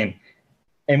of the game.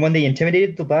 And when they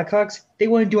intimidated the Blackhawks, they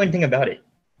wouldn't do anything about it.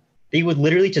 they would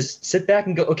literally just sit back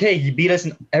and go, okay, you beat us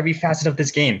in every facet of this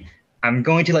game. I'm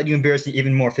going to let you embarrass me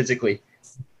even more physically.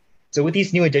 So with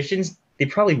these new additions, they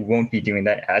probably won't be doing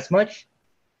that as much.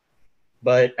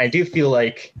 But I do feel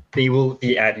like they will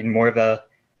be adding more of a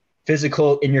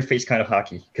physical, in-your-face kind of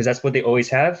hockey, because that's what they always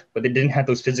have, but they didn't have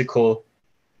those physical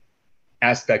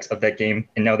aspects of that game,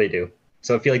 and now they do.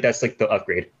 So I feel like that's like the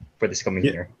upgrade for this coming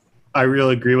year. I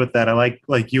really agree with that. I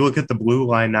like you look at the blue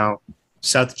line now.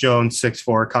 Seth Jones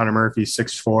 6'4", Connor Murphy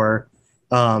 6'4",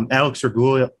 Alex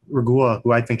Regula,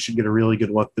 who I think should get a really good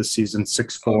look this season,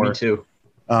 6'4". Oh, me too.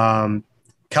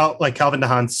 Calvin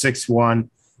DeHaan 6'1",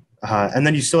 and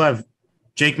then you still have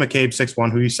Jake McCabe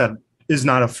 6'1", who you said is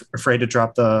not afraid to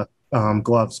drop the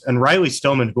gloves, and Riley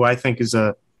Stillman, who I think is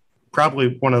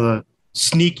probably one of the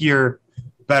sneakier,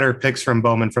 better picks from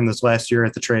Bowman from this last year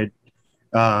at the trade.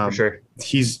 For sure.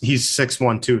 He's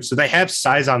 6'1" too. So they have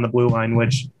size on the blue line,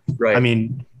 which Right. I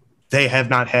mean, they have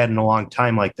not had in a long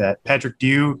time like that. Patrick, do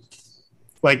you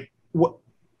like what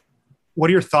are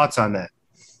your thoughts on that?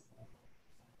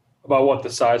 About what, the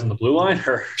size on the blue line?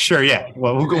 Or Sure, yeah.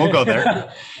 Well, we'll go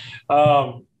there.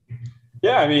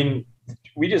 Yeah, I mean,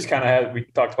 we just kind of we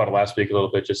talked about it last week a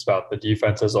little bit, just about the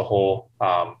defense as a whole,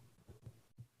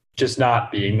 just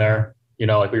not being there. You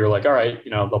know, like we were like, all right,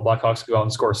 you know, the Blackhawks could go out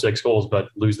and score 6 goals, but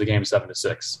lose the game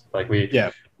 7-6. Like we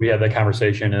had that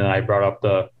conversation, and I brought up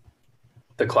the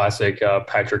classic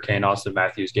Patrick Kane, Austin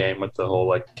Matthews game with the whole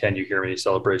like, can you hear me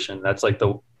celebration. That's like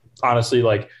honestly,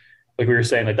 like we were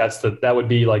saying, like that would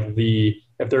be like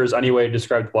if there's any way to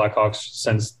describe the Blackhawks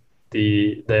since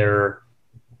their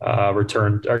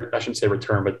return, or I shouldn't say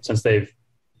return, but since they've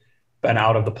been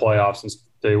out of the playoffs, since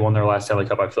they won their last Stanley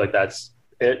Cup, I feel like that's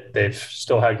it. They've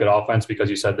still had good offense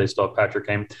because you said they still have Patrick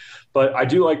Kane, but I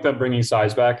do like them bringing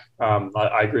size back.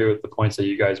 I agree with the points that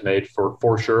you guys made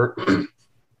for sure.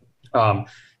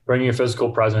 Bringing a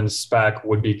physical presence back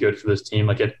would be good for this team.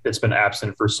 Like it's been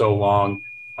absent for so long.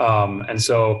 And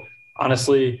so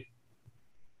honestly,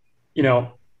 you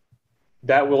know,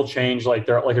 that will change. Like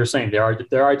they're saying,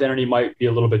 their identity might be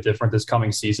a little bit different this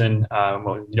coming season.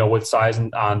 You know, with size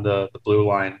on the blue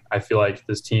line, I feel like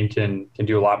this team can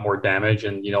do a lot more damage.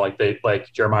 And, you know,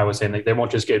 like Jeremiah was saying, like they won't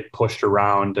just get pushed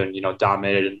around and, you know,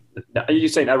 dominated. And you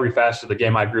say in every facet of the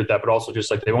game, I agree with that, but also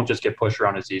just like they won't just get pushed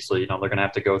around as easily. You know, they're going to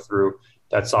have to go through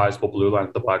that sizable blue line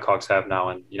that the Blackhawks have now.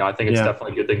 And, you know, I think it's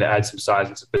definitely a good thing to add some size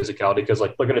and some physicality, because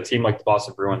like look at a team like the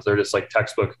Boston Bruins. They're just like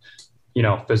textbook, you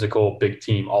know, physical big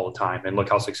team all the time. And look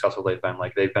how successful they've been.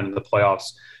 Like they've been in the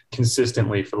playoffs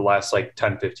consistently for the last like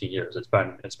 10, 15 years. It's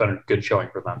been a good showing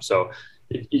for them. So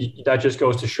that just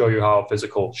goes to show you how a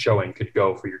physical showing could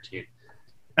go for your team.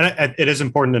 And it is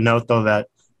important to note though, that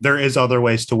there is other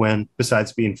ways to win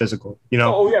besides being physical. You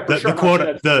know, for sure. The quote,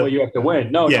 that's the way you have to win.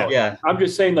 No. I'm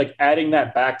just saying, like adding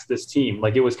that back to this team,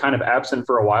 like it was kind of absent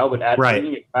for a while, but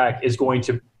bringing it back is going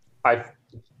to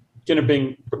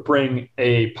bring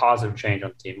a positive change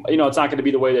on the team. You know, it's not going to be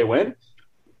the way they win.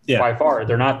 Yeah. By far,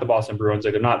 they're not the Boston Bruins.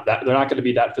 Like they're not going to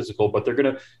be that physical, but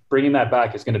bringing that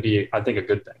back is going to be, I think, a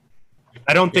good thing.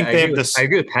 I don't think they have this. I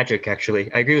agree with Patrick,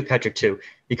 actually. I agree with Patrick too,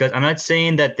 because I'm not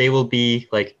saying that they will be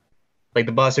like the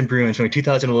Boston Bruins from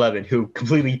 2011, who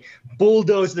completely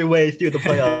bulldozed their way through the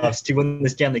playoffs to win the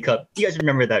Stanley Cup. You guys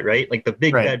remember that, right? Like the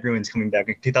big bad Bruins coming back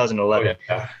in 2011. Oh,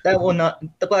 yeah. That will not.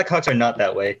 The Blackhawks are not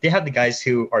that way. They have the guys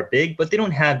who are big, but they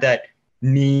don't have that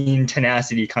mean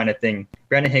tenacity kind of thing.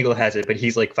 Brandon Hagel has it, but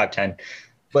he's like 5'10".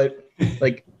 But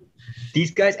like these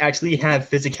guys actually have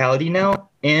physicality now,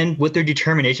 and with their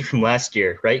determination from last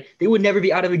year, right? They would never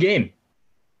be out of a game.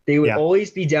 They would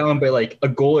always be down by like a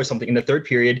goal or something in the third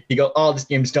period. You go, oh, this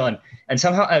game's done. And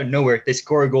somehow out of nowhere, they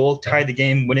score a goal, tie the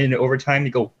game, win it in overtime.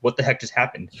 You go, what the heck just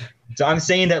happened? So I'm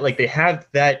saying that like they have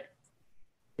that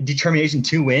determination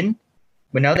to win,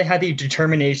 but now they have the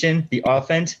determination, the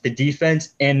offense, the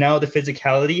defense, and now the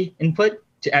physicality input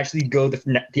to actually go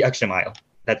the extra mile.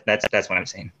 That's what I'm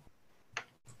saying.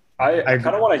 I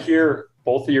kind of want to hear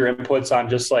both of your inputs on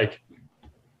just like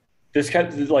this kind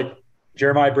of like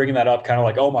Jeremiah bringing that up, kind of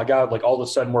like, oh my God, like all of a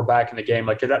sudden we're back in the game.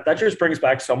 Like that just brings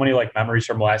back so many like memories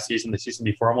from last season, the season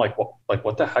before. I'm like,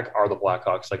 what the heck are the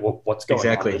Blackhawks? Like what's going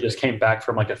on? They just came back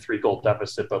from like a 3-goal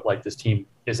deficit, but like this team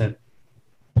isn't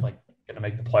like going to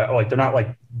make the play. Like they're not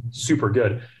like super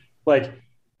good. Like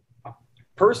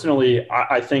personally,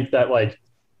 I think that like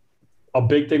a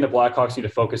big thing the Blackhawks need to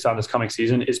focus on this coming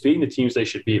season is beating the teams they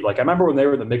should beat. Like I remember when they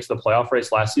were in the mix of the playoff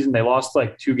race last season, they lost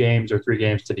like 2 games or 3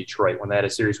 games to Detroit when they had a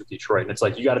series with Detroit. And it's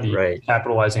like, you got to be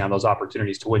capitalizing on those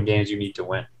opportunities to win games you need to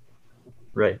win.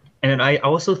 Right. And I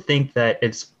also think that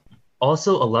it's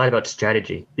also a lot about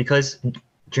strategy, because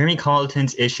Jeremy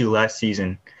Colleton's issue last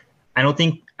season, I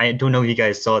I don't know if you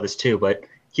guys saw this too, but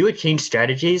he would change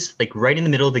strategies like right in the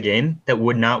middle of the game that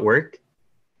would not work.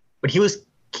 But he was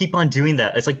keep on doing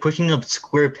that. It's like pushing a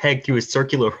square peg through a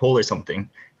circular hole or something.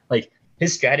 Like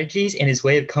his strategies and his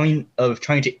way of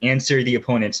trying to answer the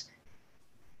opponents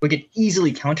would get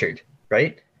easily countered,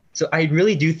 right? So I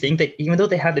really do think that even though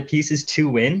they have the pieces to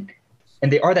win,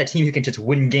 and they are that team who can just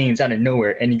win games out of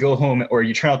nowhere, and you go home or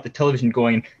you turn off the television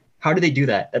going, how do they do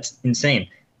that? That's insane.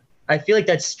 I feel like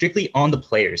that's strictly on the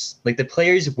players. Like the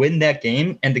players win that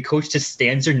game, and the coach just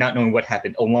stands there not knowing what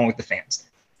happened, along with the fans.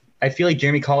 I feel like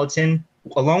Jeremy Colleton,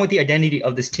 along with the identity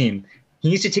of this team, he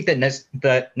needs to take the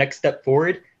next step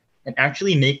forward and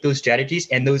actually make those strategies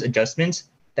and those adjustments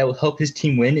that will help his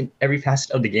team win in every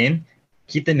facet of the game,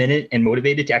 keep them in it and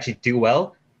motivated to actually do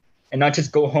well, and not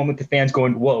just go home with the fans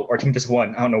going, whoa, our team just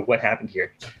won. I don't know what happened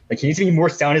here. Like, he needs to be more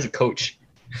sound as a coach.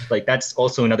 Like, that's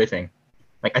also another thing.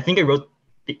 Like, I think I wrote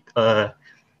an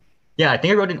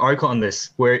article on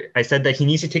this where I said that he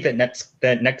needs to take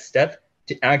that next step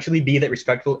to actually be that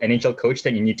respectful NHL coach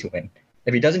that you need to win.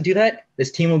 If he doesn't do that,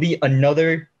 this team will be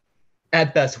another,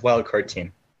 at best, wild card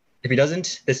team. If he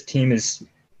doesn't, this team is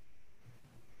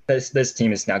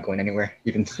not going anywhere.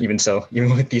 Even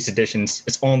with these additions,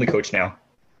 it's all on the coach now.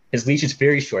 His leash is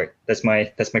very short. That's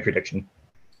my prediction.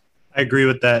 I agree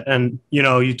with that. And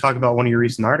you talk about one of your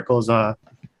recent articles.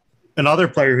 Another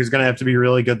player who's going to have to be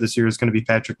really good this year is going to be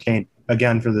Patrick Kane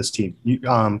again for this team.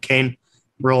 Kane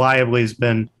reliably has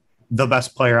been the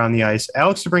best player on the ice.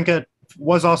 Alex DeBrincat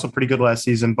was also pretty good last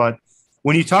season, but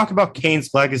when you talk about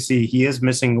Kane's legacy, he is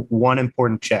missing one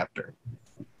important chapter.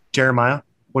 Jeremiah,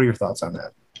 what are your thoughts on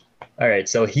that? All right,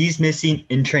 so he's missing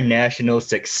international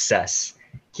success.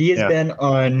 He has been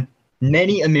on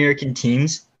many American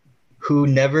teams who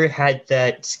never had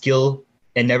that skill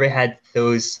and never had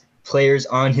those players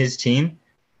on his team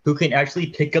who can actually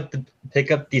pick up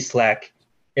the slack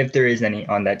if there is any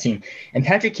on that team. And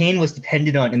Patrick Kane was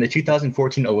depended on in the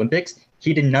 2014 Olympics.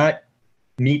 He did not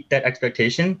meet that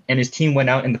expectation, and his team went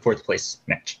out in the fourth place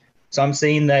match. So I'm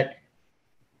saying that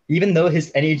even though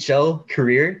his NHL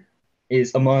career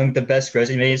is among the best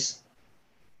resumes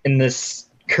in this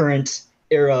current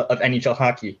era of NHL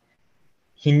hockey,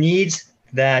 he needs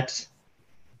that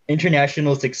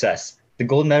international success. The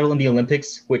gold medal in the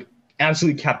Olympics would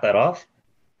absolutely cap that off.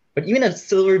 But even a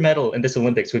silver medal in this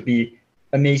Olympics would be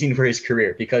amazing for his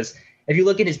career, because if you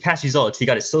look at his past results, he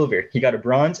got a silver, he got a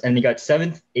bronze, and he got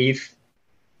 7th, 8th,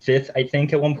 5th, I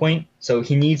think, at one point. So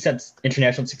he needs that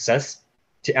international success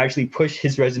to actually push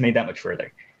his resume that much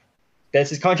further.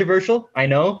 This is controversial, I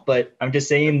know, but I'm just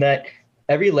saying that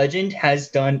every legend has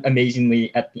done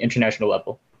amazingly at the international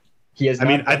level. He has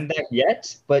not done that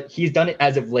yet, but he's done it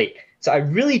as of late. So I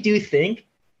really do think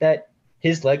that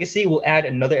his legacy will add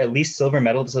another at least silver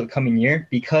medal this upcoming year,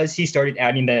 because he started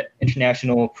adding that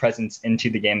international presence into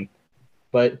the game.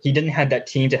 But he didn't have that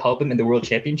team to help him in the World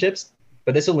Championships.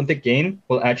 But this Olympic game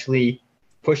will actually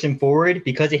push him forward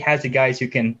because he has the guys who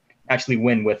can actually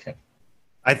win with him.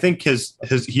 I think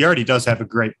he already does have a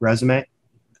great resume.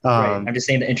 Right. I'm just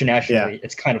saying that internationally,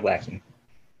 it's kind of lacking.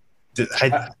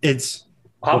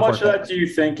 How much of that do you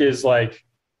think is like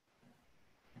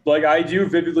I do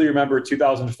vividly remember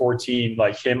 2014,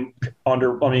 like him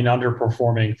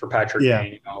underperforming for Patrick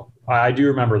Kane. I do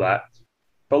remember that.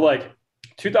 But like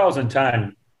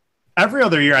 2010, every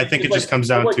other year, I think it just comes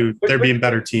down to there being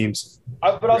better teams.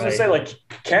 But I was going to say, like,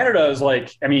 Canada is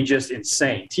just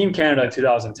insane. Team Canada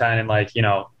 2010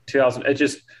 and 2000, it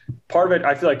just, part of it,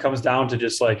 I feel like comes down to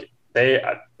just like, they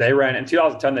ran in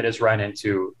 2010, they just ran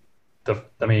into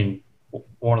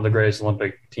one of the greatest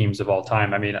Olympic teams of all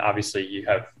time. I mean, obviously you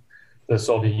have the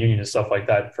Soviet Union and stuff like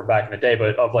that from back in the day,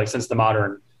 but since the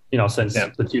modern, since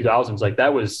the 2000s, like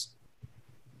that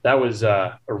was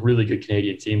a really good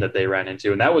Canadian team that they ran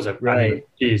into. And that was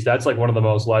that's like one of the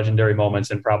most legendary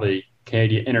moments in probably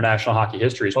Canadian international hockey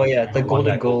history. Oh yeah. The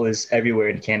golden goal is everywhere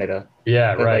in Canada.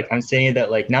 Yeah. But, right. I'm saying that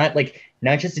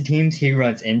not just the teams he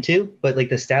runs into, but like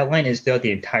the stat line is throughout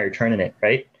the entire tournament.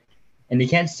 Right. And you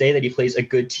can't say that he plays a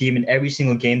good team in every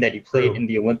single game that he played in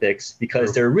the Olympics,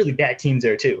 because there are really bad teams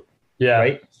there too. Yeah.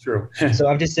 Right. It's true. So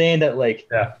I'm just saying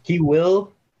that he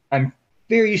will, I'm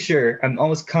very sure, I'm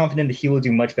almost confident that he will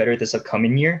do much better this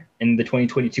upcoming year in the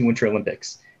 2022 Winter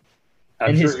Olympics.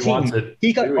 And his team,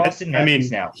 he got Austin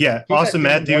Matthews now. Yeah, Austin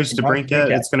Matthews, DeBrincat,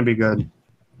 it's going to be good.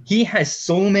 He has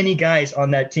so many guys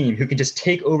on that team who can just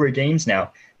take over games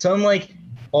now. So I'm like,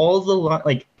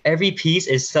 every piece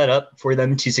is set up for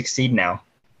them to succeed now.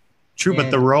 True, but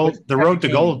And the road with to Patrick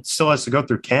Kane- gold still has to go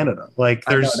through Canada. Like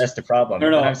I know there's that's the problem.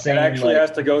 No, But I'm saying, it actually like,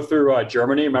 has to go through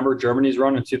Germany. Remember Germany's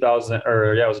run in 2000,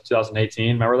 or yeah, it was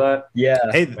 2018. Remember that? yeah.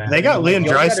 hey, they got Liam You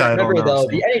gotta Draisaitl remember now. though, so-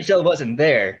 the NHL wasn't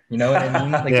there. You know what I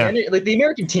mean? Like, Yeah. the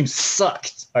American team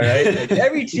sucked. All right, like,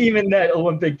 every team in that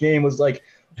Olympic game was like,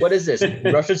 "What is this?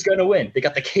 Russia's gonna win. They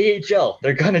got the KHL.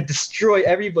 They're gonna destroy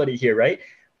everybody here, right?"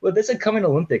 Well, this upcoming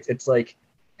Olympics, it's like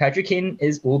Patrick Kane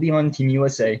will be on Team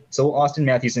USA. So will Austin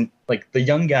Matthews, and like the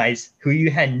young guys who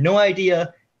you had no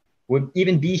idea would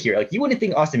even be here. Like, you wouldn't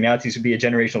think Austin Matthews would be a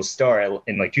generational star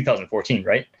in like 2014,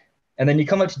 right? And then you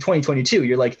come up to 2022,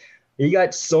 you're like, you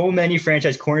got so many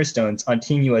franchise cornerstones on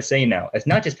Team USA now. It's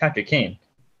not just Patrick Kane.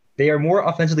 They are more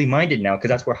offensively minded now because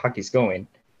that's where hockey's going.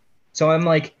 So I'm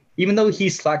like, even though he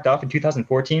slacked off in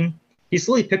 2014, he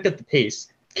slowly picked up the pace,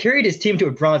 carried his team to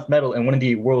a bronze medal in one of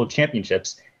the world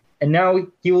championships. And now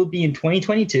he will be in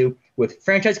 2022 with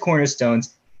franchise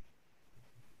cornerstones.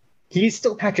 He's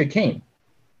still Patrick Kane.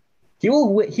 He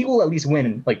will at least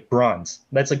win like bronze.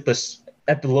 That's like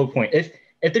at the low point.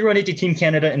 If they run into Team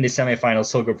Canada in the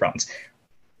semifinals, he'll go bronze.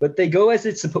 But they go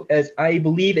as I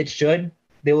believe it should.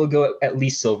 They will go at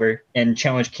least silver and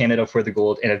challenge Canada for the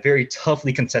gold in a very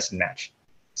toughly contested match.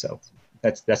 So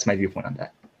that's my viewpoint on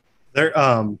that.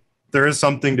 There is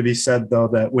something to be said though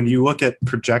that when you look at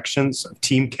projections of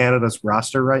Team Canada's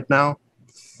roster right now,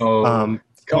 Connor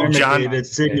John- McDavid,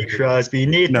 Sidney Crosby,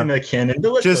 Nathan McKinnon,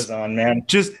 the list Just- goes on, man.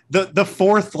 just the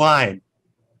fourth line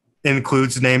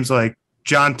includes names like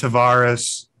John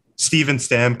Tavares, Steven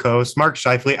Stamkos, Mark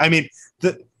Scheifele. I mean,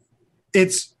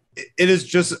 it is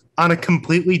just on a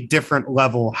completely different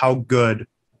level how good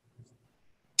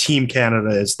Team Canada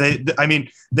is.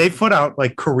 They put out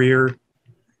like career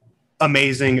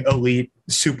amazing elite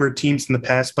super teams in the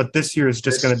past, but this year is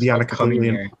just going to be on a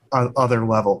completely other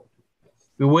level.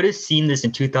 We would have seen this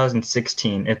in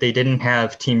 2016 if they didn't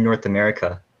have Team North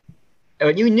America.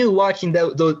 You knew watching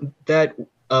that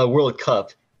World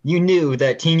Cup, you knew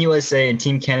that Team USA and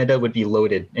Team Canada would be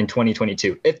loaded in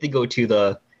 2022 if they go to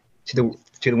the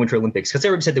Winter Olympics, because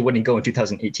everyone said they wouldn't go in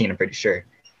 2018. I'm pretty sure.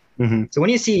 Mm-hmm. So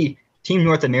when you see Team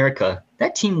North America,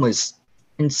 that team was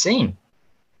insane.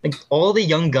 Like, all the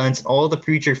young guns, all the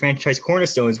future franchise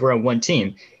cornerstones were on one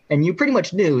team, and you pretty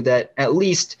much knew that at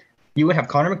least you would have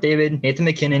Connor McDavid, Nathan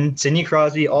McKinnon, Sidney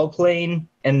Crosby all playing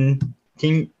in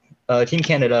Team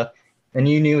Canada, and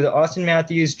you knew that Austin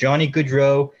Matthews, Johnny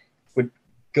Gaudreau would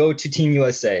go to Team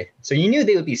USA. So you knew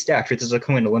they would be stacked for this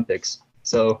upcoming Olympics.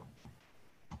 So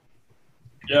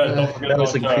Yeah, don't forget that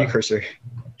was like about a precursor.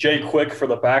 Jay Quick for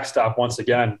the backstop once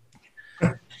again.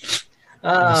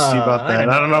 Let's see about that.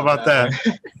 I don't know about that.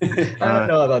 I don't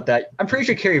know about that. I'm pretty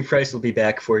sure Carey Price will be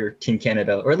back for Team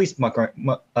Canada, or at least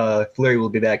Fleury will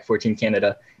be back for Team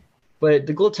Canada. But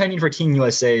the goaltending for Team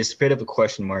USA is a bit of a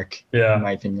question mark, Yeah, in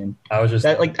my opinion. I was just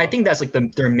I think that's like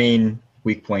their main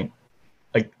weak point.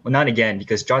 Like, well, not again,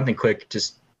 because Jonathan Quick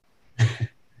just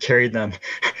carried them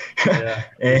Yeah,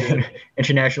 in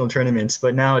international tournaments.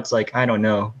 But now it's like, I don't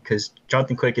know, because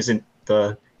Jonathan Quick isn't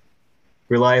the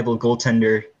reliable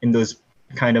goaltender in those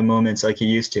kind of moments like he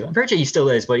used to. I'm pretty sure he still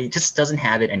is, but he just doesn't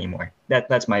have it anymore.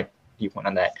 That's my viewpoint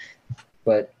on that.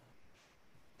 But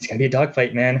it's gonna be a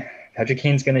dogfight, man. Patrick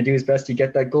Kane's gonna do his best to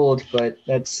get that gold, but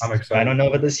I'm excited. I don't know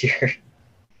about this year.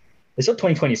 It's still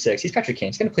 2026. He's Patrick Kane.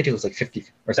 He's gonna play till he's like 50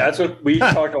 or something. That's what we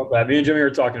talked about. That me and Jimmy were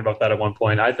talking about that at one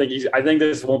point. I think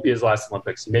this won't be his last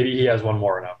Olympics. Maybe he has one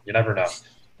more now. You never know.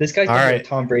 This guy's All gonna be right. like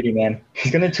Tom Brady, man.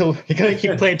 He's gonna keep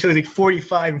playing until he's like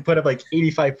 45 and put up like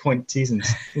 85-point seasons.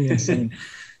 It's insane.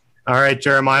 All right,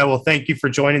 Jeremiah. Well, thank you for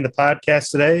joining the podcast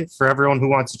today. For everyone who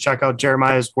wants to check out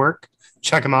Jeremiah's work,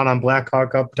 check him out on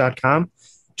blackhawkup.com.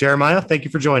 Jeremiah, thank you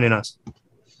for joining us.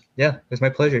 Yeah, it was my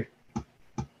pleasure.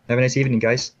 Have a nice evening,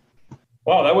 guys.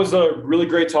 Wow, that was a really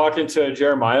great talking to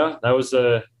Jeremiah. That was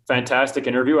a fantastic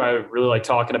interview. I really like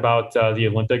talking about the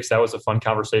Olympics. That was a fun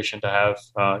conversation to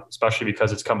have, especially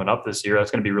because it's coming up this year. That's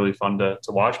going to be really fun to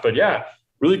watch. But yeah,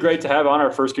 really great to have on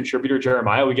our first contributor,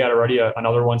 Jeremiah. We got already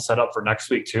another one set up for next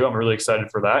week too. I'm really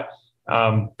excited for that.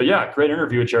 But yeah, great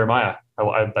interview with Jeremiah.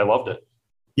 I loved it.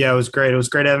 Yeah, it was great. It was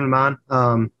great having him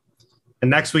on. And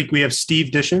next week we have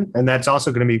Steve Dishin, and that's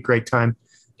also going to be a great time.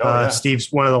 Yeah.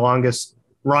 Steve's one of the longest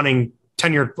running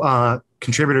tenured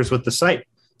contributors with the site.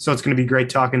 So it's going to be great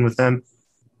talking with them.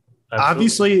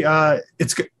 Absolutely. Obviously,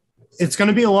 it's going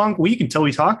to be a long week until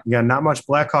we talk again. Not much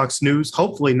Blackhawks news.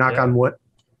 Hopefully, knock on wood.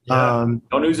 Yeah.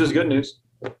 No news is good news.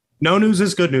 No news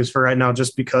is good news for right now,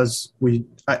 just because the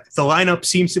lineup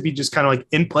seems to be just kind of like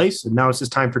in place, and now it's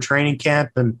just time for training camp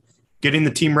and getting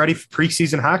the team ready for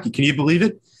preseason hockey. Can you believe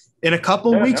it? In a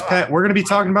couple of weeks, Pat, we're going to be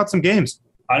talking about some games.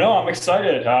 I know. I'm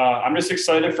excited. I'm just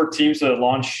excited for teams to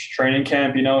launch training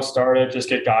camp, start it, just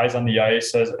get guys on the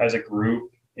ice as a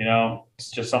group.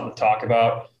 It's just something to talk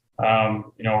about.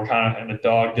 We're kind of in the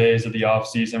dog days of the off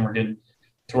season. We're getting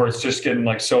to where it's just getting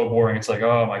like so boring. It's like,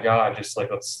 oh my God, just like,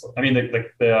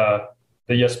 the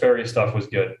Jesperi stuff was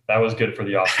good. That was good for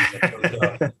the off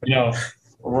season.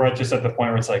 We're just at the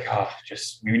point where it's like,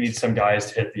 we need some guys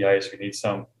to hit the ice. We need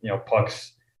some,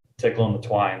 pucks tickling the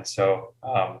twine. So,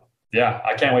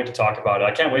 I can't wait to talk about it.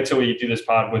 I can't wait till we do this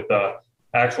pod with the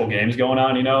actual games going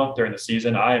on, during the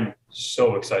season. I am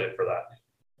so excited for that.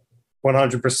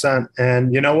 100%.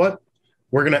 And you know what?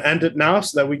 We're going to end it now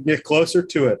so that we can get closer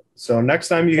to it. So next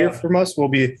time you hear from us, we'll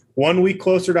be 1 week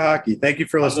closer to hockey. Thank you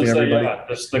for listening, everybody.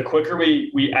 Just the quicker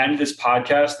we end this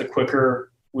podcast, the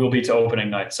quicker we'll be to opening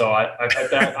night. So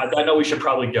I know we should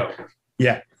probably go.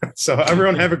 Yeah. So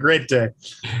everyone have a great day.